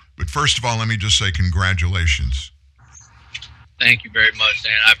 But first of all, let me just say congratulations. Thank you very much,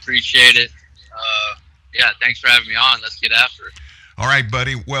 Dan. I appreciate it. Thanks for having me on. Let's get after it. All right,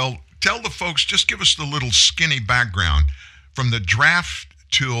 buddy. Well, tell the folks, just give us the little skinny background from the draft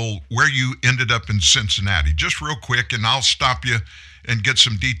till where you ended up in Cincinnati. Just real quick, and I'll stop you and get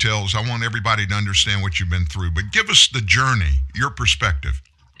some details. I want everybody to understand what you've been through. But give us the journey, your perspective.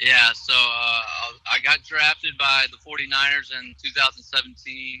 Yeah, so I got drafted by the 49ers in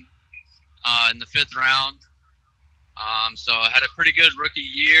 2017 in the 5th round. So I had a pretty good rookie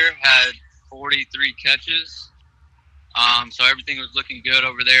year, had 43 catches. So everything was looking good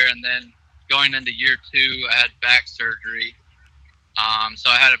over there. And then going into year 2, I had back surgery. So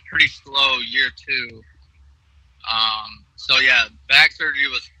I had a pretty slow year 2. Back surgery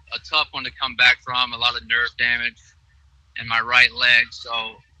was a tough one to come back from, a lot of nerve damage in my right leg.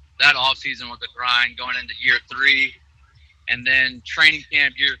 So that offseason was a grind going into year 3. And then training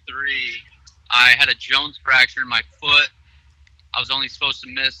camp year 3, I had a Jones fracture in my foot. I was only supposed to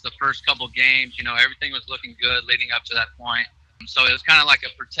miss the first couple games. You know, everything was looking good leading up to that point. So it was kind of like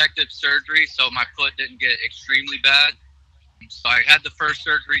a protective surgery, so my foot didn't get extremely bad. So I had the first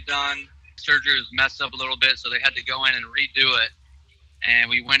surgery done. Surgery was messed up a little bit, so they had to go in and redo it. And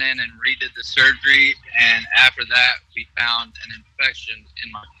we went in and redid the surgery, and after that, we found an infection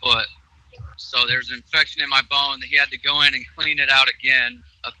in my foot. So there's an infection in my bone. He had to go in and clean it out again,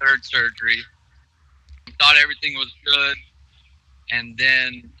 a third surgery. Thought everything was good. And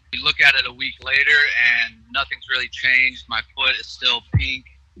then we look at it a week later, and nothing's really changed. My foot is still pink,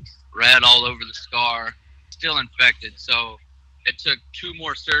 red all over the scar, still infected. So it took 2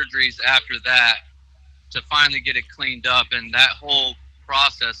 more surgeries after that to finally get it cleaned up. And that whole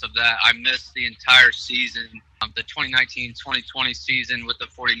process of that, I missed the entire season, the 2019-2020 season with the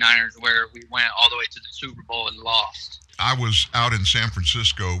 49ers, where we went all the way to the Super Bowl and lost. I was out in San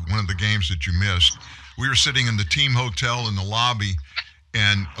Francisco, one of the games that you missed. We were sitting in the team hotel in the lobby,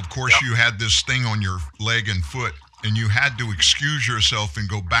 and of course you had this thing on your leg and foot, and you had to excuse yourself and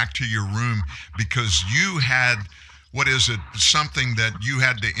go back to your room because you had, something that you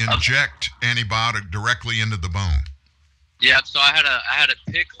had to inject antibiotic directly into the bone. Yeah, so I had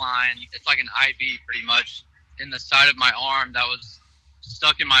a PICC line. It's like an IV pretty much in the side of my arm that was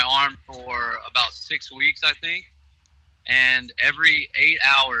stuck in my arm for about 6 weeks, I think. And every 8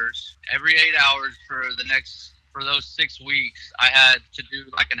 hours for those 6 weeks, I had to do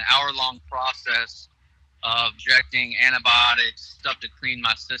like an hour-long process of injecting antibiotics, stuff to clean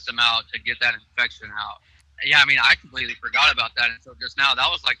my system out to get that infection out. Yeah, I mean, I completely forgot about that until just now. That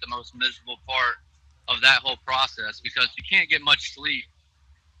was like the most miserable part of that whole process because you can't get much sleep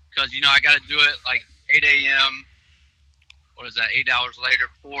because, you know, I got to do it like 8 a.m., 8 hours later,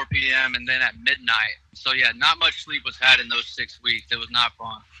 4 p.m., and then at midnight. So, yeah, not much sleep was had in those 6 weeks. It was not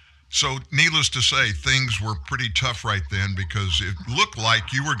fun. So, needless to say, things were pretty tough right then because it looked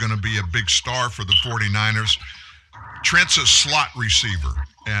like you were going to be a big star for the 49ers. Trent's a slot receiver,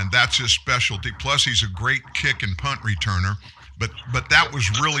 and that's his specialty. Plus, he's a great kick and punt returner. But that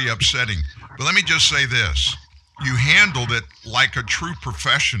was really upsetting. But let me just say this. You handled it like a true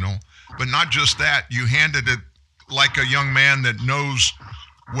professional, but not just that. You handled it like a young man that knows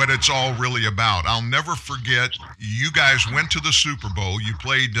what it's all really about. I'll never forget, you guys went to the Super Bowl. You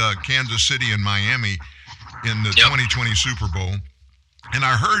played Kansas City and Miami in the 2020 Super Bowl. And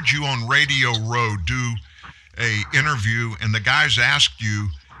I heard you on Radio Row do a interview, and the guys asked you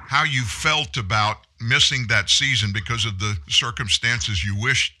how you felt about missing that season because of the circumstances you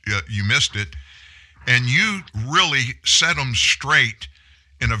wished you missed it. And you really set them straight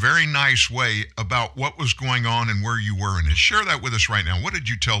in a very nice way about what was going on and where you were in it. Share that with us right now. What did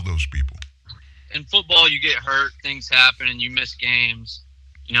you tell those people? In football, you get hurt, things happen, and you miss games.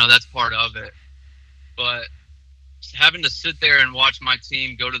 You know, that's part of it. But having to sit there and watch my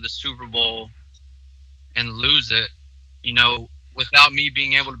team go to the Super Bowl and lose it, you know, without me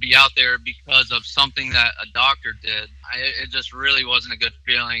being able to be out there because of something that a doctor did, it just really wasn't a good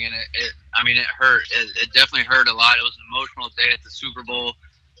feeling. And it hurt. It definitely hurt a lot. It was an emotional day at the Super Bowl,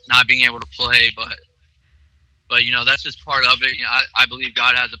 not being able to play, but you know, that's just part of it. You know, I believe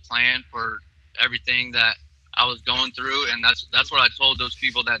God has a plan for everything that I was going through, and that's what I told those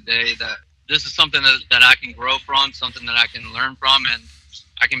people that day, that this is something that I can grow from, something that I can learn from, and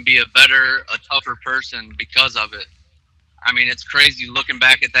I can be a tougher person because of it. I mean, it's crazy looking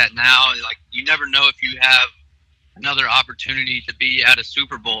back at that now. Like, you never know if you have another opportunity to be at a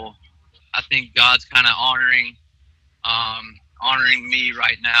Super Bowl. I think God's kind of honoring honoring me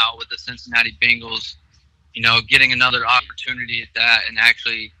right now with the Cincinnati Bengals, getting another opportunity at that and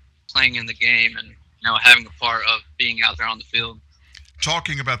actually playing in the game and, having a part of being out there on the field.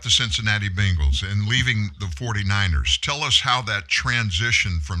 Talking about the Cincinnati Bengals and leaving the 49ers, tell us how that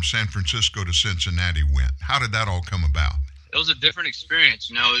transition from San Francisco to Cincinnati went. How did that all come about? It was a different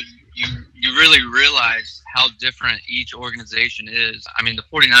experience. You really realize how different each organization is. I mean, the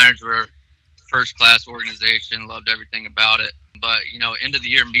 49ers were a first-class organization, loved everything about it. But, end of the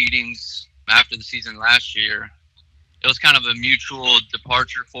year meetings after the season last year, it was kind of a mutual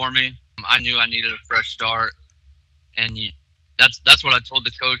departure for me. I knew I needed a fresh start, and that's what I told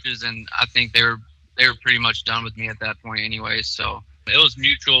the coaches, and I think they were pretty much done with me at that point anyway. So it was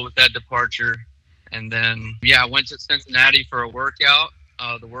mutual with that departure. And then, I went to Cincinnati for a workout.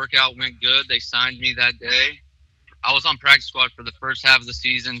 The workout went good. They signed me that day. I was on practice squad for the first half of the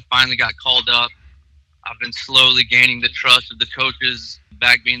season, finally got called up. I've been slowly gaining the trust of the coaches,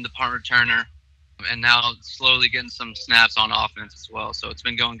 back being the punt returner, and now slowly getting some snaps on offense as well. So it's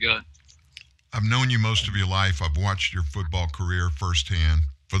been going good. I've known you most of your life. I've watched your football career firsthand.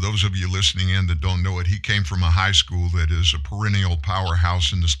 For those of you listening in that don't know it, he came from a high school that is a perennial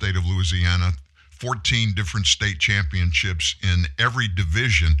powerhouse in the state of Louisiana. 14 different state championships in every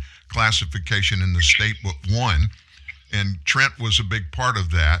division classification in the state but one. And Trent was a big part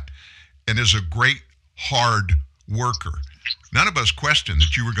of that and is a great, hard worker. None of us questioned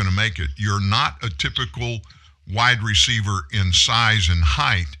that you were going to make it. You're not a typical wide receiver in size and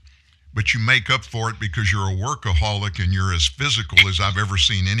height, but you make up for it because you're a workaholic and you're as physical as I've ever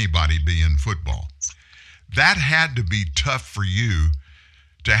seen anybody be in football. That had to be tough for you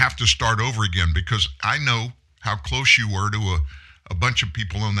to have to start over again, because I know how close you were to a bunch of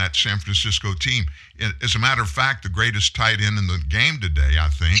people on that San Francisco team. As a matter of fact, the greatest tight end in the game today, I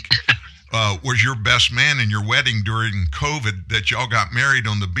think, was your best man in your wedding during COVID that y'all got married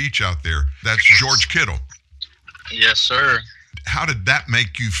on the beach out there. That's George Kittle. Yes, sir. How did that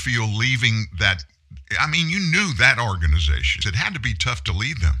make you feel leaving that? I mean, you knew that organization. It had to be tough to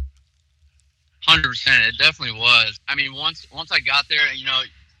leave them. 100%. It definitely was. I mean, once I got there,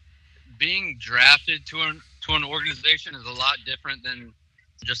 being drafted to an organization is a lot different than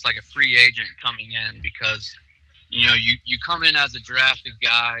just like a free agent coming in, because, you come in as a drafted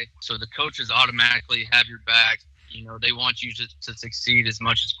guy, so the coaches automatically have your back. They want you to succeed as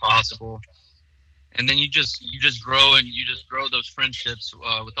much as possible. And then you just grow, and you just grow those friendships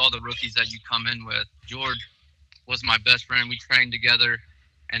with all the rookies that you come in with. George was my best friend. We trained together.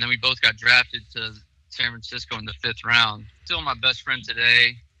 And then we both got drafted to San Francisco in the 5th round. Still my best friend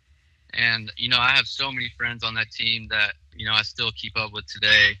today. And, I have so many friends on that team that, I still keep up with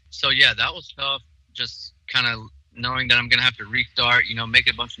today. So, that was tough. Just kind of knowing that I'm going to have to restart, make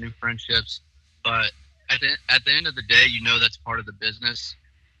a bunch of new friendships. But at the end of the day, that's part of the business.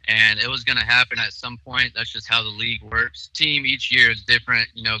 And it was going to happen at some point. That's just how the league works. Team each year is different.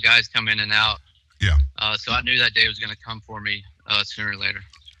 Guys come in and out. Yeah. So I knew that day was going to come for me sooner or later.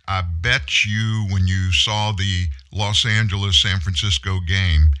 I bet you when you saw the Los Angeles-San Francisco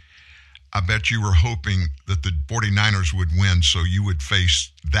game, I bet you were hoping that the 49ers would win so you would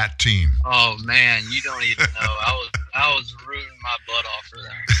face that team. Oh, man, you don't even know. I was rooting my butt off for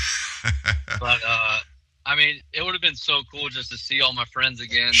them. But, it would have been so cool just to see all my friends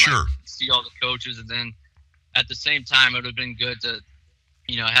again. Sure. See all the coaches. And then at the same time, it would have been good to,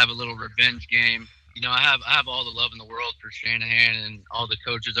 have a little revenge game. I have all the love in the world for Shanahan and all the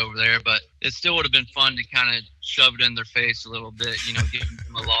coaches over there, but it still would have been fun to kind of shove it in their face a little bit, giving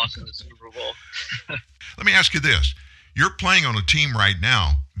them a loss in the Super Bowl. Let me ask you this. You're playing on a team right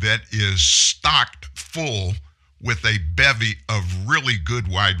now that is stocked full with a bevy of really good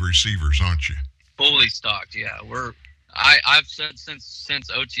wide receivers, aren't you? Fully stocked, yeah. I've said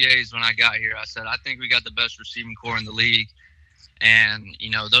since OTAs when I got here, I said, I think we got the best receiving core in the league. And,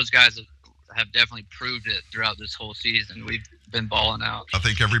 those guys have definitely proved it throughout this whole season. We've been balling out. I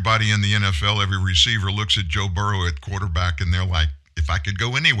think everybody in the NFL, every receiver looks at Joe Burrow at quarterback and they're like, if I could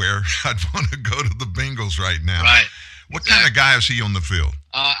go anywhere, I'd want to go to the Bengals right now. Right. What kind of guy is he on the field?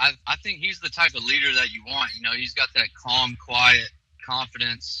 I think he's the type of leader that you want. He's got that calm, quiet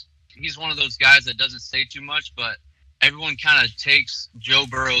confidence. He's one of those guys that doesn't say too much, but everyone kind of takes Joe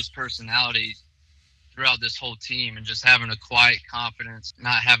Burrow's personality throughout this whole team and just having a quiet confidence,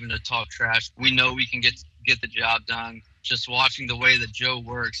 not having to talk trash. We know we can get the job done. Just watching the way that Joe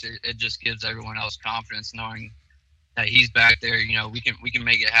works, it just gives everyone else confidence knowing that he's back there. We can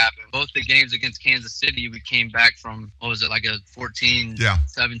make it happen. Both the games against Kansas City, we came back from, like a 14,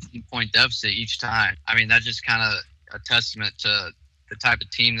 17-point deficit each time. I mean, that's just kind of a testament to the type of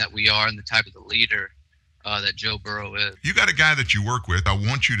team that we are and the type of the leader that Joe Burrow is. You got a guy that you work with. I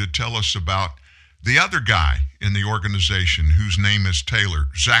want you to tell us about the other guy in the organization whose name is Taylor,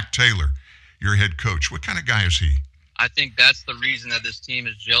 Zach Taylor, your head coach. What kind of guy is he? I think that's the reason that this team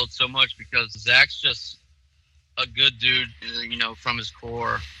has gelled so much, because Zach's just a good dude, from his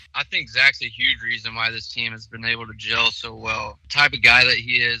core. I think Zach's a huge reason why this team has been able to gel so well. The type of guy that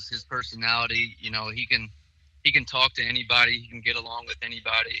he is, his personality, he can talk to anybody. He can get along with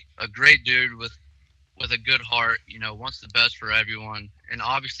anybody. A great dude with a good heart, wants the best for everyone, and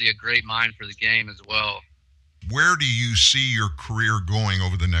obviously a great mind for the game as well. Where do you see your career going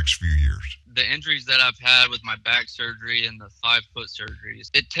over the next few years? The injuries that I've had with my back surgery and the 5-foot surgeries,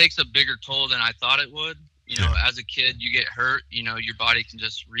 it takes a bigger toll than I thought it would. As a kid, you get hurt, your body can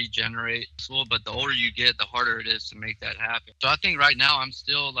just regenerate. But the older you get, the harder it is to make that happen. So I think right now I'm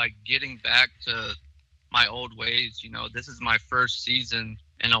still getting back to my old ways. This is my first season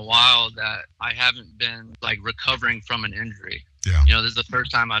in a while that I haven't been recovering from an injury. Yeah. This is the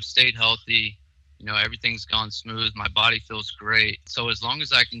first time I've stayed healthy. Everything's gone smooth. My body feels great. So as long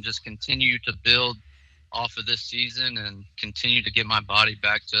as I can just continue to build off of this season and continue to get my body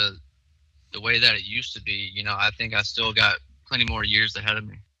back to the way that it used to be, I think I still got plenty more years ahead of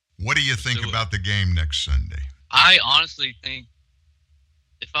me. What do you think about the game next Sunday? I honestly think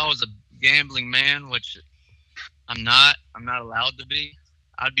if I was a gambling man, which I'm not allowed to be,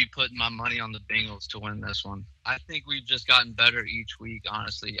 I'd be putting my money on the Bengals to win this one. I think we've just gotten better each week,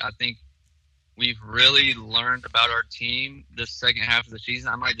 honestly. I think we've really learned about our team this second half of the season.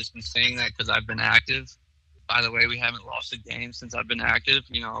 I might just be saying that because I've been active. By the way, we haven't lost a game since I've been active.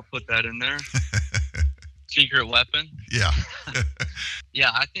 I'll put that in there. Secret weapon. Yeah.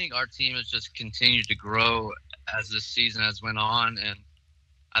 Yeah, I think our team has just continued to grow as this season has went on, and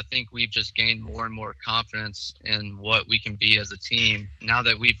I think we've just gained more and more confidence in what we can be as a team now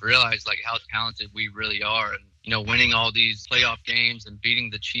that we've realized how talented we really are. And winning all these playoff games and beating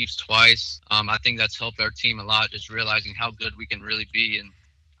the Chiefs twice, I think that's helped our team a lot, just realizing how good we can really be. And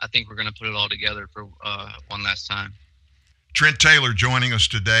I think we're going to put it all together for one last time. Trent Taylor joining us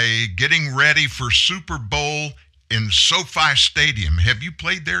today, getting ready for Super Bowl in SoFi Stadium. Have you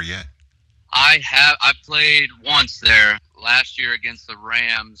played there yet? I have. I played once there last year against the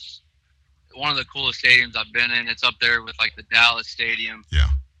Rams. One of the coolest stadiums I've been in. It's up there with the Dallas Stadium. Yeah.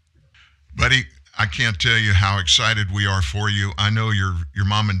 Buddy, I can't tell you how excited we are for you. I know your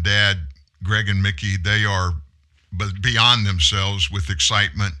mom and dad, Greg and Mickey, they are beyond themselves with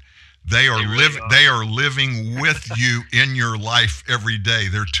excitement. They are living with you in your life every day.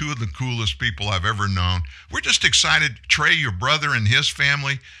 They're two of the coolest people I've ever known. We're just excited. Trey, your brother, and his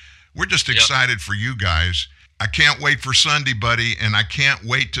family, we're just excited for you guys. I can't wait for Sunday, buddy, and I can't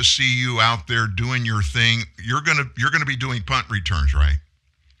wait to see you out there doing your thing. You're gonna be doing punt returns, right?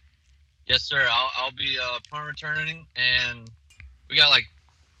 Yes, sir. I'll be punt returning, and we got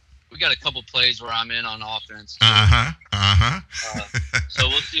a couple plays where I'm in on offense. So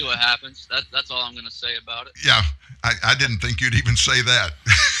we'll see what happens. That's all I'm going to say about it. Yeah, I didn't think you'd even say that.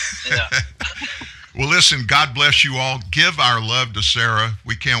 Yeah. Well, listen, God bless you all. Give our love to Sarah.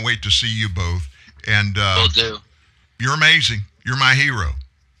 We can't wait to see you both. And will do. You're amazing. You're my hero.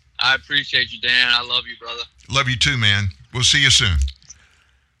 I appreciate you, Dan. I love you, brother. Love you too, man. We'll see you soon.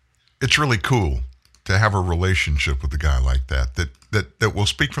 It's really cool to have a relationship with a guy like that will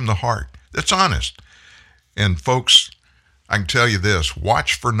speak from the heart, that's honest. And folks, I can tell you this,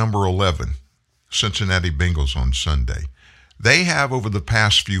 watch for number 11, Cincinnati Bengals on Sunday. They have, over the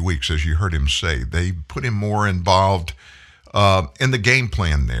past few weeks, as you heard him say, they put him more involved in the game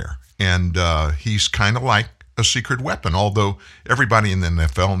plan there. And he's kind of like a secret weapon, although everybody in the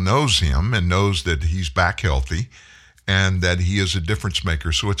NFL knows him and knows that he's back healthy and that he is a difference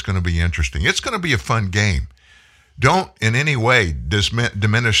maker. So it's going to be interesting. It's going to be a fun game. Don't in any way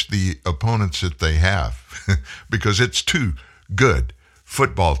diminish the opponents that they have because it's two good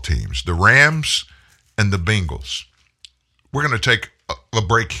football teams, the Rams and the Bengals. We're going to take a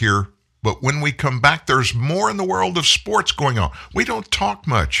break here, but when we come back, there's more in the world of sports going on. We don't talk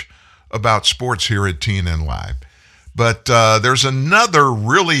much about sports here at TNN Live, but there's another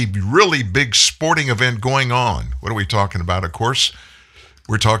really, really big sporting event going on. What are we talking about? Of course,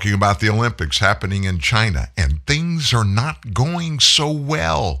 we're talking about the Olympics happening in China, and things are not going so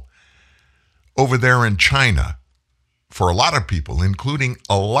well over there in China for a lot of people, including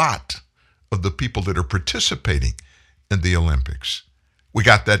a lot of the people that are participating in the Olympics. We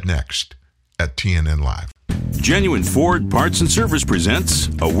got that next at TNN Live. Genuine Ford Parts and Service presents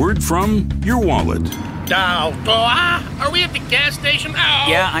a word from your wallet. Are we at the gas station? Oh.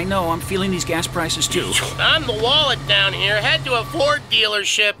 Yeah, I know. I'm feeling these gas prices, too. I'm the wallet down here. Head to a Ford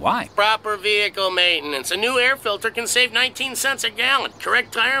dealership. Why? Proper vehicle maintenance. A new air filter can save 19 cents a gallon.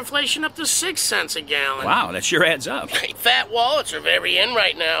 Correct tire inflation up to 6 cents a gallon. Wow, that sure adds up. Fat wallets are very in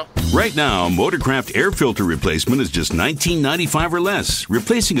right now. Right now, Motorcraft air filter replacement is just $19.95 or less.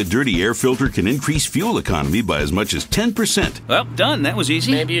 Replacing a dirty air filter can increase fuel economy by as much as 10%. Well, done. That was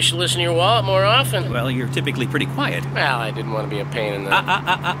easy. Maybe you should listen to your wallet more often. Well, you're typically pretty quiet. Well, I didn't want to be a pain in the...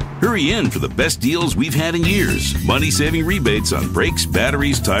 Hurry in for the best deals we've had in years. Money-saving rebates on brakes,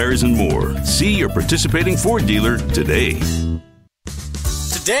 batteries, tires, and more. See your participating Ford dealer today.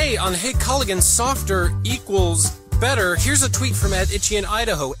 Today on Hey Culligan, softer equals better. Here's a tweet from Ed Itchy in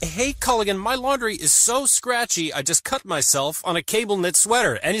Idaho. Hey Culligan, my laundry is so scratchy, I just cut myself on a cable knit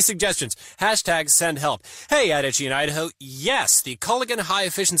sweater. Any suggestions? Hashtag send help. Hey, Ed Itchy in Idaho. Yes, the Culligan high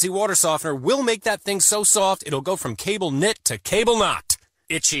efficiency water softener will make that thing so soft, it'll go from cable knit to cable knot.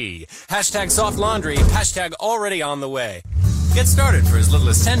 Itchy. Hashtag soft laundry. Hashtag already on the way. Get started for as little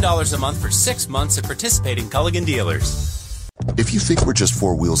as $10 a month for 6 months at participating Culligan dealers. If you think we're just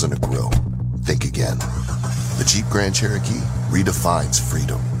four wheels and a grill, think again. The Jeep Grand Cherokee redefines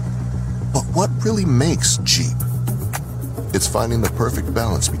freedom. But what really makes Jeep? It's finding the perfect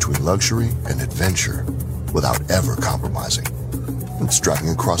balance between luxury and adventure without ever compromising. It's driving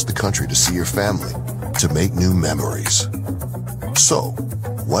across the country to see your family, to make new memories. So,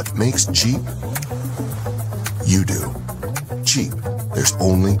 what makes Jeep? You do. Jeep. There's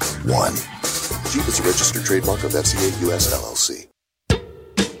only one. Jeep is a registered trademark of FCA US LLC.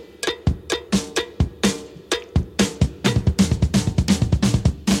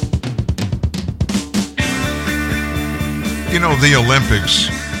 You know, the Olympics,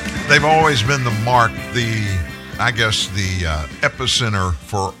 they've always been the mark, the epicenter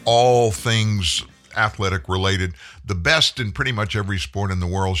for all things athletic related. The best in pretty much every sport in the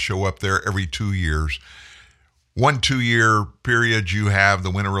world show up there every 2 years. 1 2-year period, you have the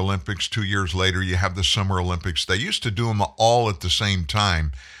Winter Olympics. 2 years later, you have the Summer Olympics. They used to do them all at the same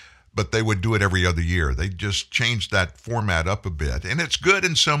time, but they would do it every other year. They just changed that format up a bit. And it's good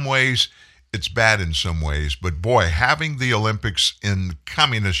in some ways. It's bad in some ways, but boy, having the Olympics in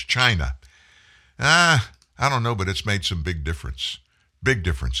communist China, I don't know, but it's made some big differences.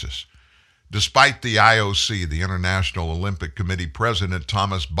 Despite the IOC, the International Olympic Committee President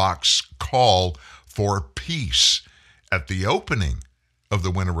Thomas Bach's call for peace at the opening of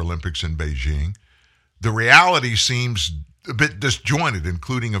the Winter Olympics in Beijing, the reality seems a bit disjointed,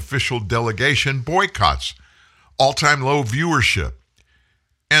 including official delegation boycotts, all-time low viewership,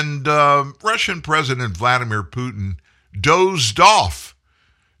 and Russian President Vladimir Putin dozed off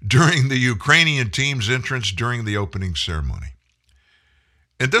during the Ukrainian team's entrance during the opening ceremony.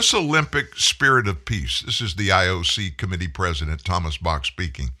 In this Olympic spirit of peace, this is the IOC committee president, Thomas Bach,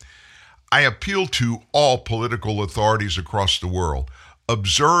 speaking. I appeal to all political authorities across the world.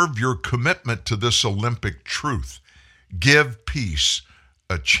 Observe your commitment to this Olympic truth. Give peace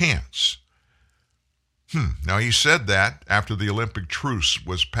a chance. Now, he said that after the Olympic truce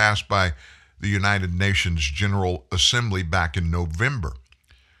was passed by the United Nations General Assembly back in November.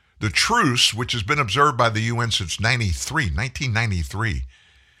 The truce, which has been observed by the UN since 1993,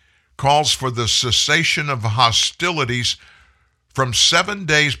 calls for the cessation of hostilities from 7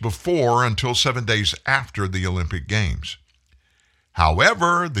 days before until 7 days after the Olympic Games.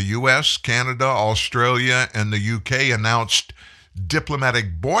 However, the U.S., Canada, Australia, and the UK announced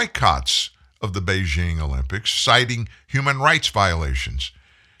diplomatic boycotts of the Beijing Olympics, citing human rights violations.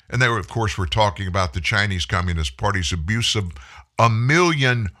 And they, of course, were talking about the Chinese Communist Party's abuse of 1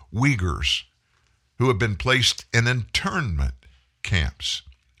 million Uyghurs who have been placed in internment camps.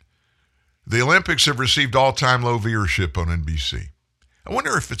 The Olympics have received all-time low viewership on NBC. I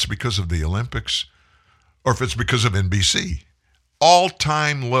wonder if it's because of the Olympics or if it's because of NBC.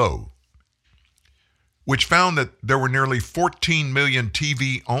 All-time low, which found that there were nearly 14 million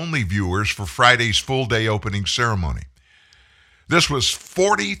TV-only viewers for Friday's full-day opening ceremony. This was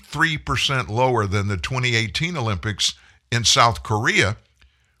 43% lower than the 2018 Olympics in South Korea,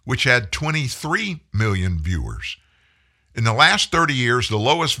 which had 23 million viewers. In the last 30 years, the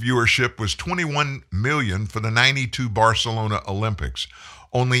lowest viewership was 21 million for the 92 Barcelona Olympics.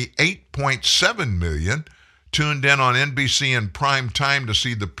 Only 8.7 million tuned in on NBC in prime time to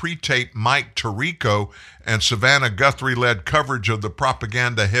see the pre-tape Mike Tirico and Savannah Guthrie-led coverage of the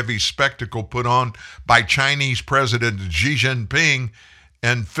propaganda-heavy spectacle put on by Chinese President Xi Jinping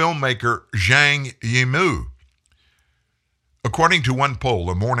and filmmaker Zhang Yimou. According to one poll,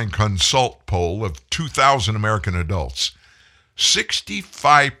 a Morning Consult poll of 2,000 American adults,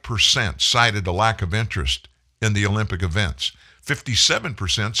 65% cited a lack of interest in the Olympic events.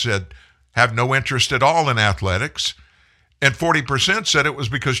 57% said have no interest at all in athletics, and 40% said it was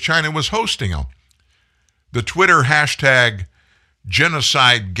because China was hosting them. The Twitter hashtag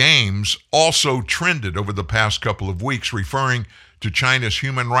Genocide Games also trended over the past couple of weeks, referring to China's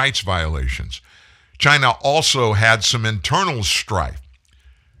human rights violations. China also had some internal strife.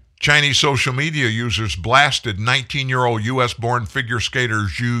 Chinese social media users blasted 19-year-old U.S.-born figure skater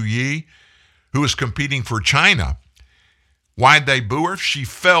Zhu Yi, who is competing for China. Why'd they boo her? She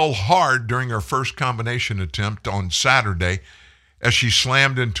fell hard during her first combination attempt on Saturday as she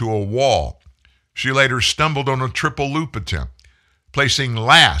slammed into a wall. She later stumbled on a triple loop attempt, placing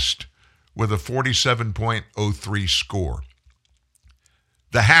last with a 47.03 score.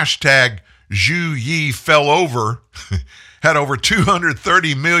 The hashtag Zhu Yi fell over had over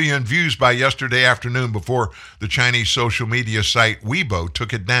 230 million views by yesterday afternoon before the Chinese social media site Weibo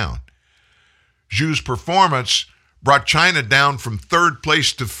took it down. Zhu's performance brought China down from third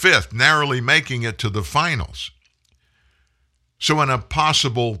place to fifth, narrowly making it to the finals. So in a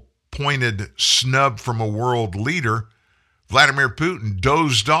possible pointed snub from a world leader, Vladimir Putin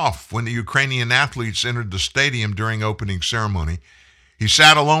dozed off when the Ukrainian athletes entered the stadium during opening ceremony. He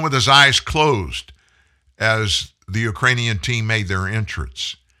sat alone with his eyes closed as the Ukrainian team made their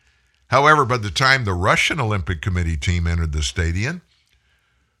entrance. However, by the time the Russian Olympic Committee team entered the stadium,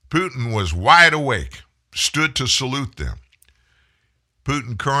 Putin was wide awake, stood to salute them.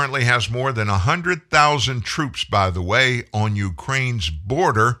 Putin currently has more than 100,000 troops, by the way, on Ukraine's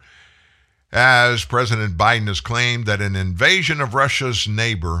border, as President Biden has claimed that an invasion of Russia's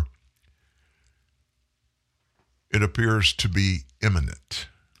neighbor, it appears to be imminent.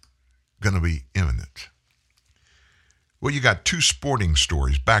 Going to be imminent. Well, you got two sporting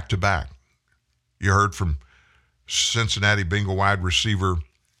stories back to back. You heard from Cincinnati Bengals wide receiver,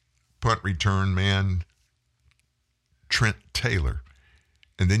 punt return man, Trent Taylor.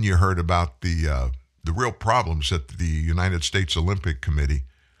 And then you heard about the real problems that the United States Olympic Committee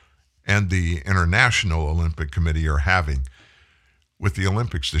and the International Olympic Committee are having with the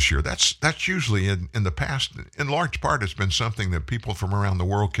Olympics this year. That's usually in the past, in large part, it's been something that people from around the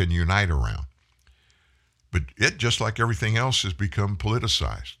world can unite around. But it, just like everything else, has become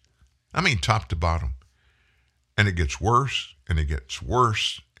politicized. I mean, top to bottom. And it gets worse, and it gets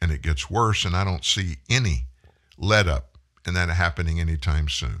worse, and it gets worse, and I don't see any let up in that happening anytime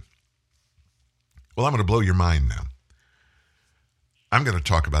soon. Well, I'm going to blow your mind now. I'm going to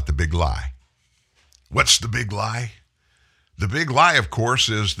talk about the big lie. What's the big lie? The big lie, of course,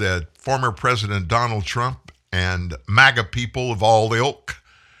 is that former President Donald Trump and MAGA people of all ilk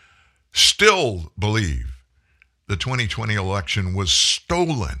still believe the 2020 election was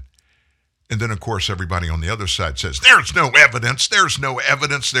stolen. And then, of course, everybody on the other side says, there's no evidence, there's no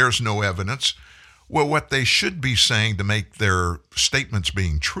evidence, there's no evidence. Well, what they should be saying to make their statements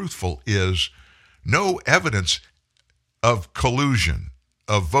being truthful is no evidence of collusion,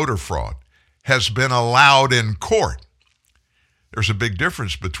 of voter fraud, has been allowed in court. There's a big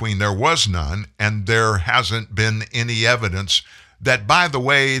difference between there was none and there hasn't been any evidence that, by the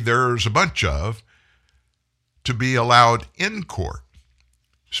way, there's a bunch of to be allowed in court.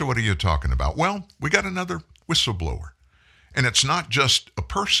 So what are you talking about? Well, we got another whistleblower, and it's not just a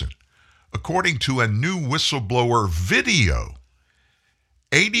person. According to a new whistleblower video,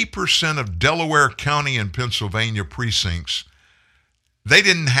 80% of Delaware County and Pennsylvania precincts, they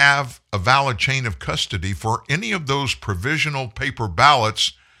didn't have a valid chain of custody for any of those provisional paper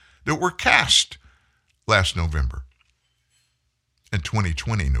ballots that were cast last November, in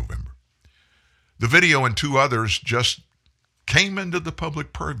 2020 November. The video and two others just came into the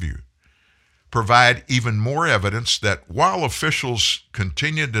public purview, provide even more evidence that while officials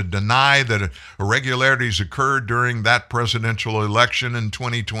continue to deny that irregularities occurred during that presidential election in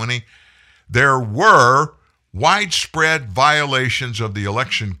 2020, there were widespread violations of the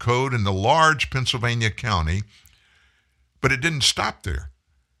election code in the large Pennsylvania county, but it didn't stop there.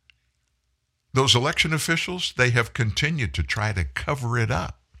 Those election officials, they have continued to try to cover it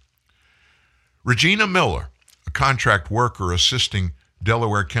up. Regina Miller, a contract worker assisting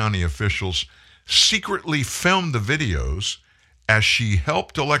Delaware County officials, secretly filmed the videos as she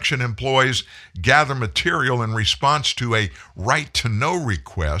helped election employees gather material in response to a right-to-know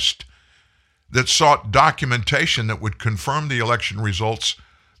request that sought documentation that would confirm the election results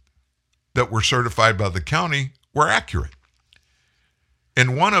that were certified by the county were accurate.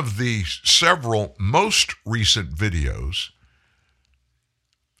 In one of the several most recent videos,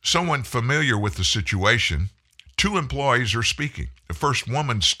 someone familiar with the situation Two employees are speaking. The first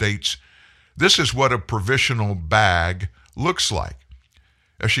woman states, "This is what a provisional bag looks like."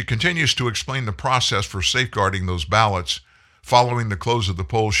 As she continues to explain the process for safeguarding those ballots following the close of the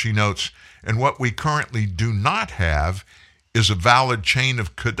poll, she notes, "And what we currently do not have is a valid chain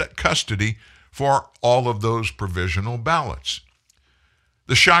of custody for all of those provisional ballots."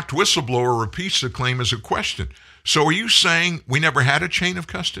 The shocked whistleblower repeats the claim as a question. "So are you saying we never had a chain of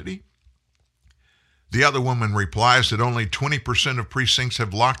custody?" The other woman replies that only 20% of precincts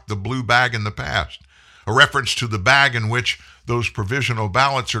have locked the blue bag in the past, a reference to the bag in which those provisional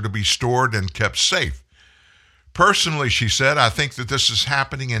ballots are to be stored and kept safe. "Personally," she said, "I think that this is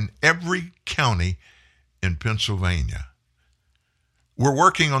happening in every county in Pennsylvania. We're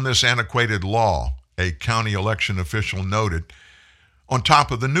working on this antiquated law," a county election official noted, "on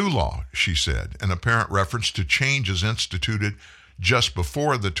top of the new law," she said, an apparent reference to changes instituted just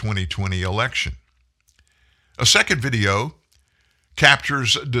before the 2020 election. A second video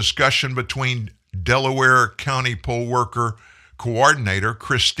captures a discussion between Delaware County poll worker coordinator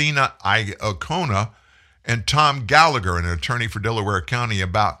Christina Iacona and Tom Gallagher, an attorney for Delaware County,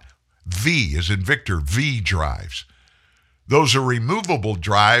 about V, as in Victor, V drives. Those are removable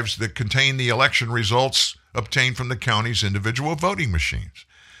drives that contain the election results obtained from the county's individual voting machines.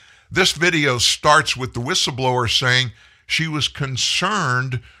 This video starts with the whistleblower saying she was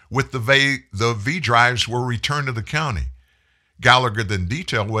concerned with the V drives were returned to the county. Gallagher then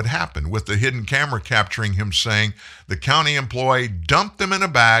detailed what happened, with the hidden camera capturing him saying the county employee dumped them in a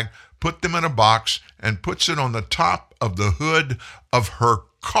bag, put them in a box, and puts it on the top of the hood of her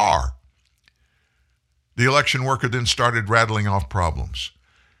car. The election worker then started rattling off problems.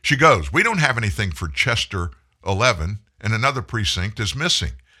 She goes, "We don't have anything for Chester 11, and another precinct is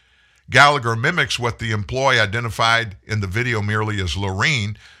missing." Gallagher mimics what the employee, identified in the video merely as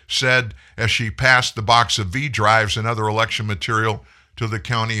Lorene, said as she passed the box of V drives and other election material to the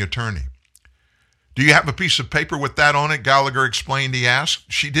county attorney. "Do you have a piece of paper with that on it?" Gallagher explained, he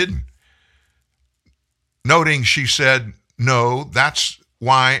asked. She didn't. Noting, she said, "No, that's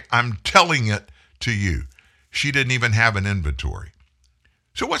why I'm telling it to you." She didn't even have an inventory.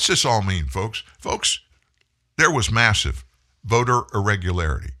 So what's this all mean, folks? Folks, there was massive voter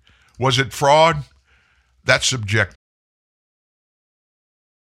irregularity. Was it fraud? That's subjective.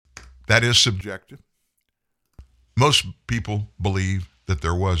 That is subjective. Most people believe that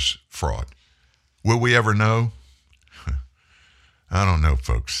there was fraud. Will we ever know? I don't know,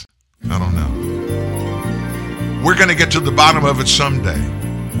 folks. I don't know. We're going to get to the bottom of it someday.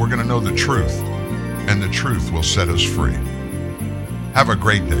 We're going to know the truth, and the truth will set us free. Have a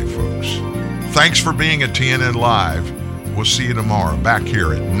great day, folks. Thanks for being at TNN Live. We'll see you tomorrow, back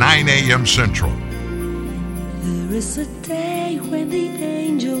here at 9 a.m. Central. There is a day when the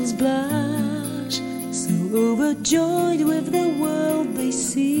angels blush, so overjoyed with the world they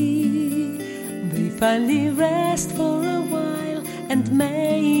see. They finally rest for a while and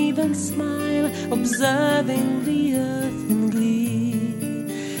may even smile, observing the earth in glee.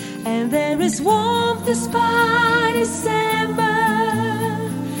 And there is warmth despite December.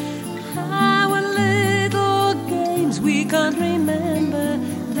 Our little games we can't remember.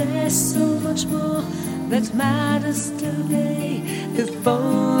 There's so much more that matters today. If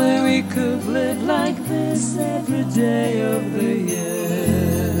only we could live like this every day of the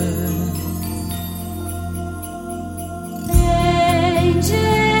year.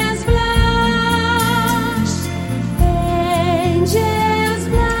 Angels blush, angels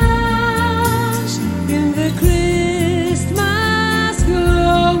blush in the Christmas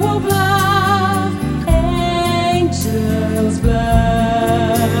glow of love. Angels blush.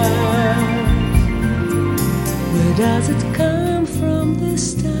 Where does it come from,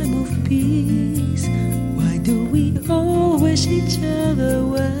 this time of peace? Why do we all wish each other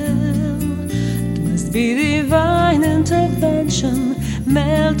well? It must be divine intervention,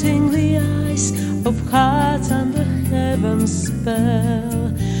 melting the ice of hearts under heaven's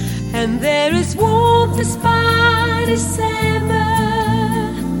spell. And there is warmth despite December.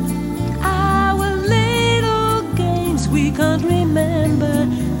 Our little games we can't remember.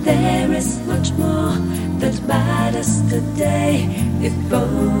 There is much more that matters today. If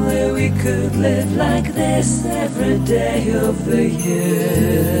only we could live like this every day of the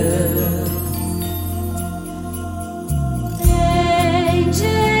year.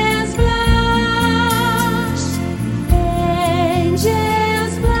 Angels blush,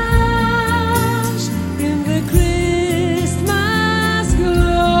 angels blush in the Christmas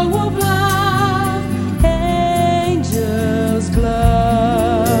glow of love. Angels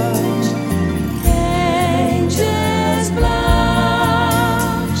blush, angels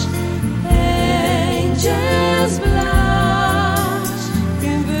blush, angels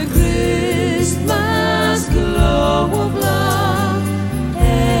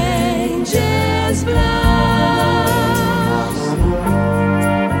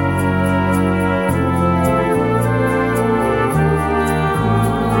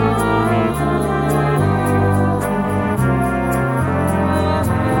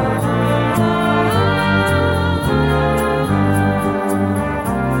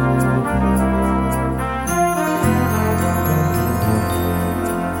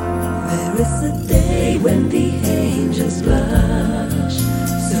is a day when the angels blush,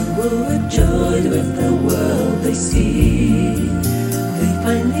 so overjoyed with the world they see. They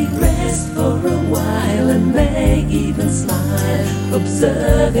finally rest for a while and may even smile,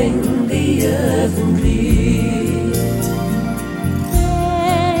 observing the earth and the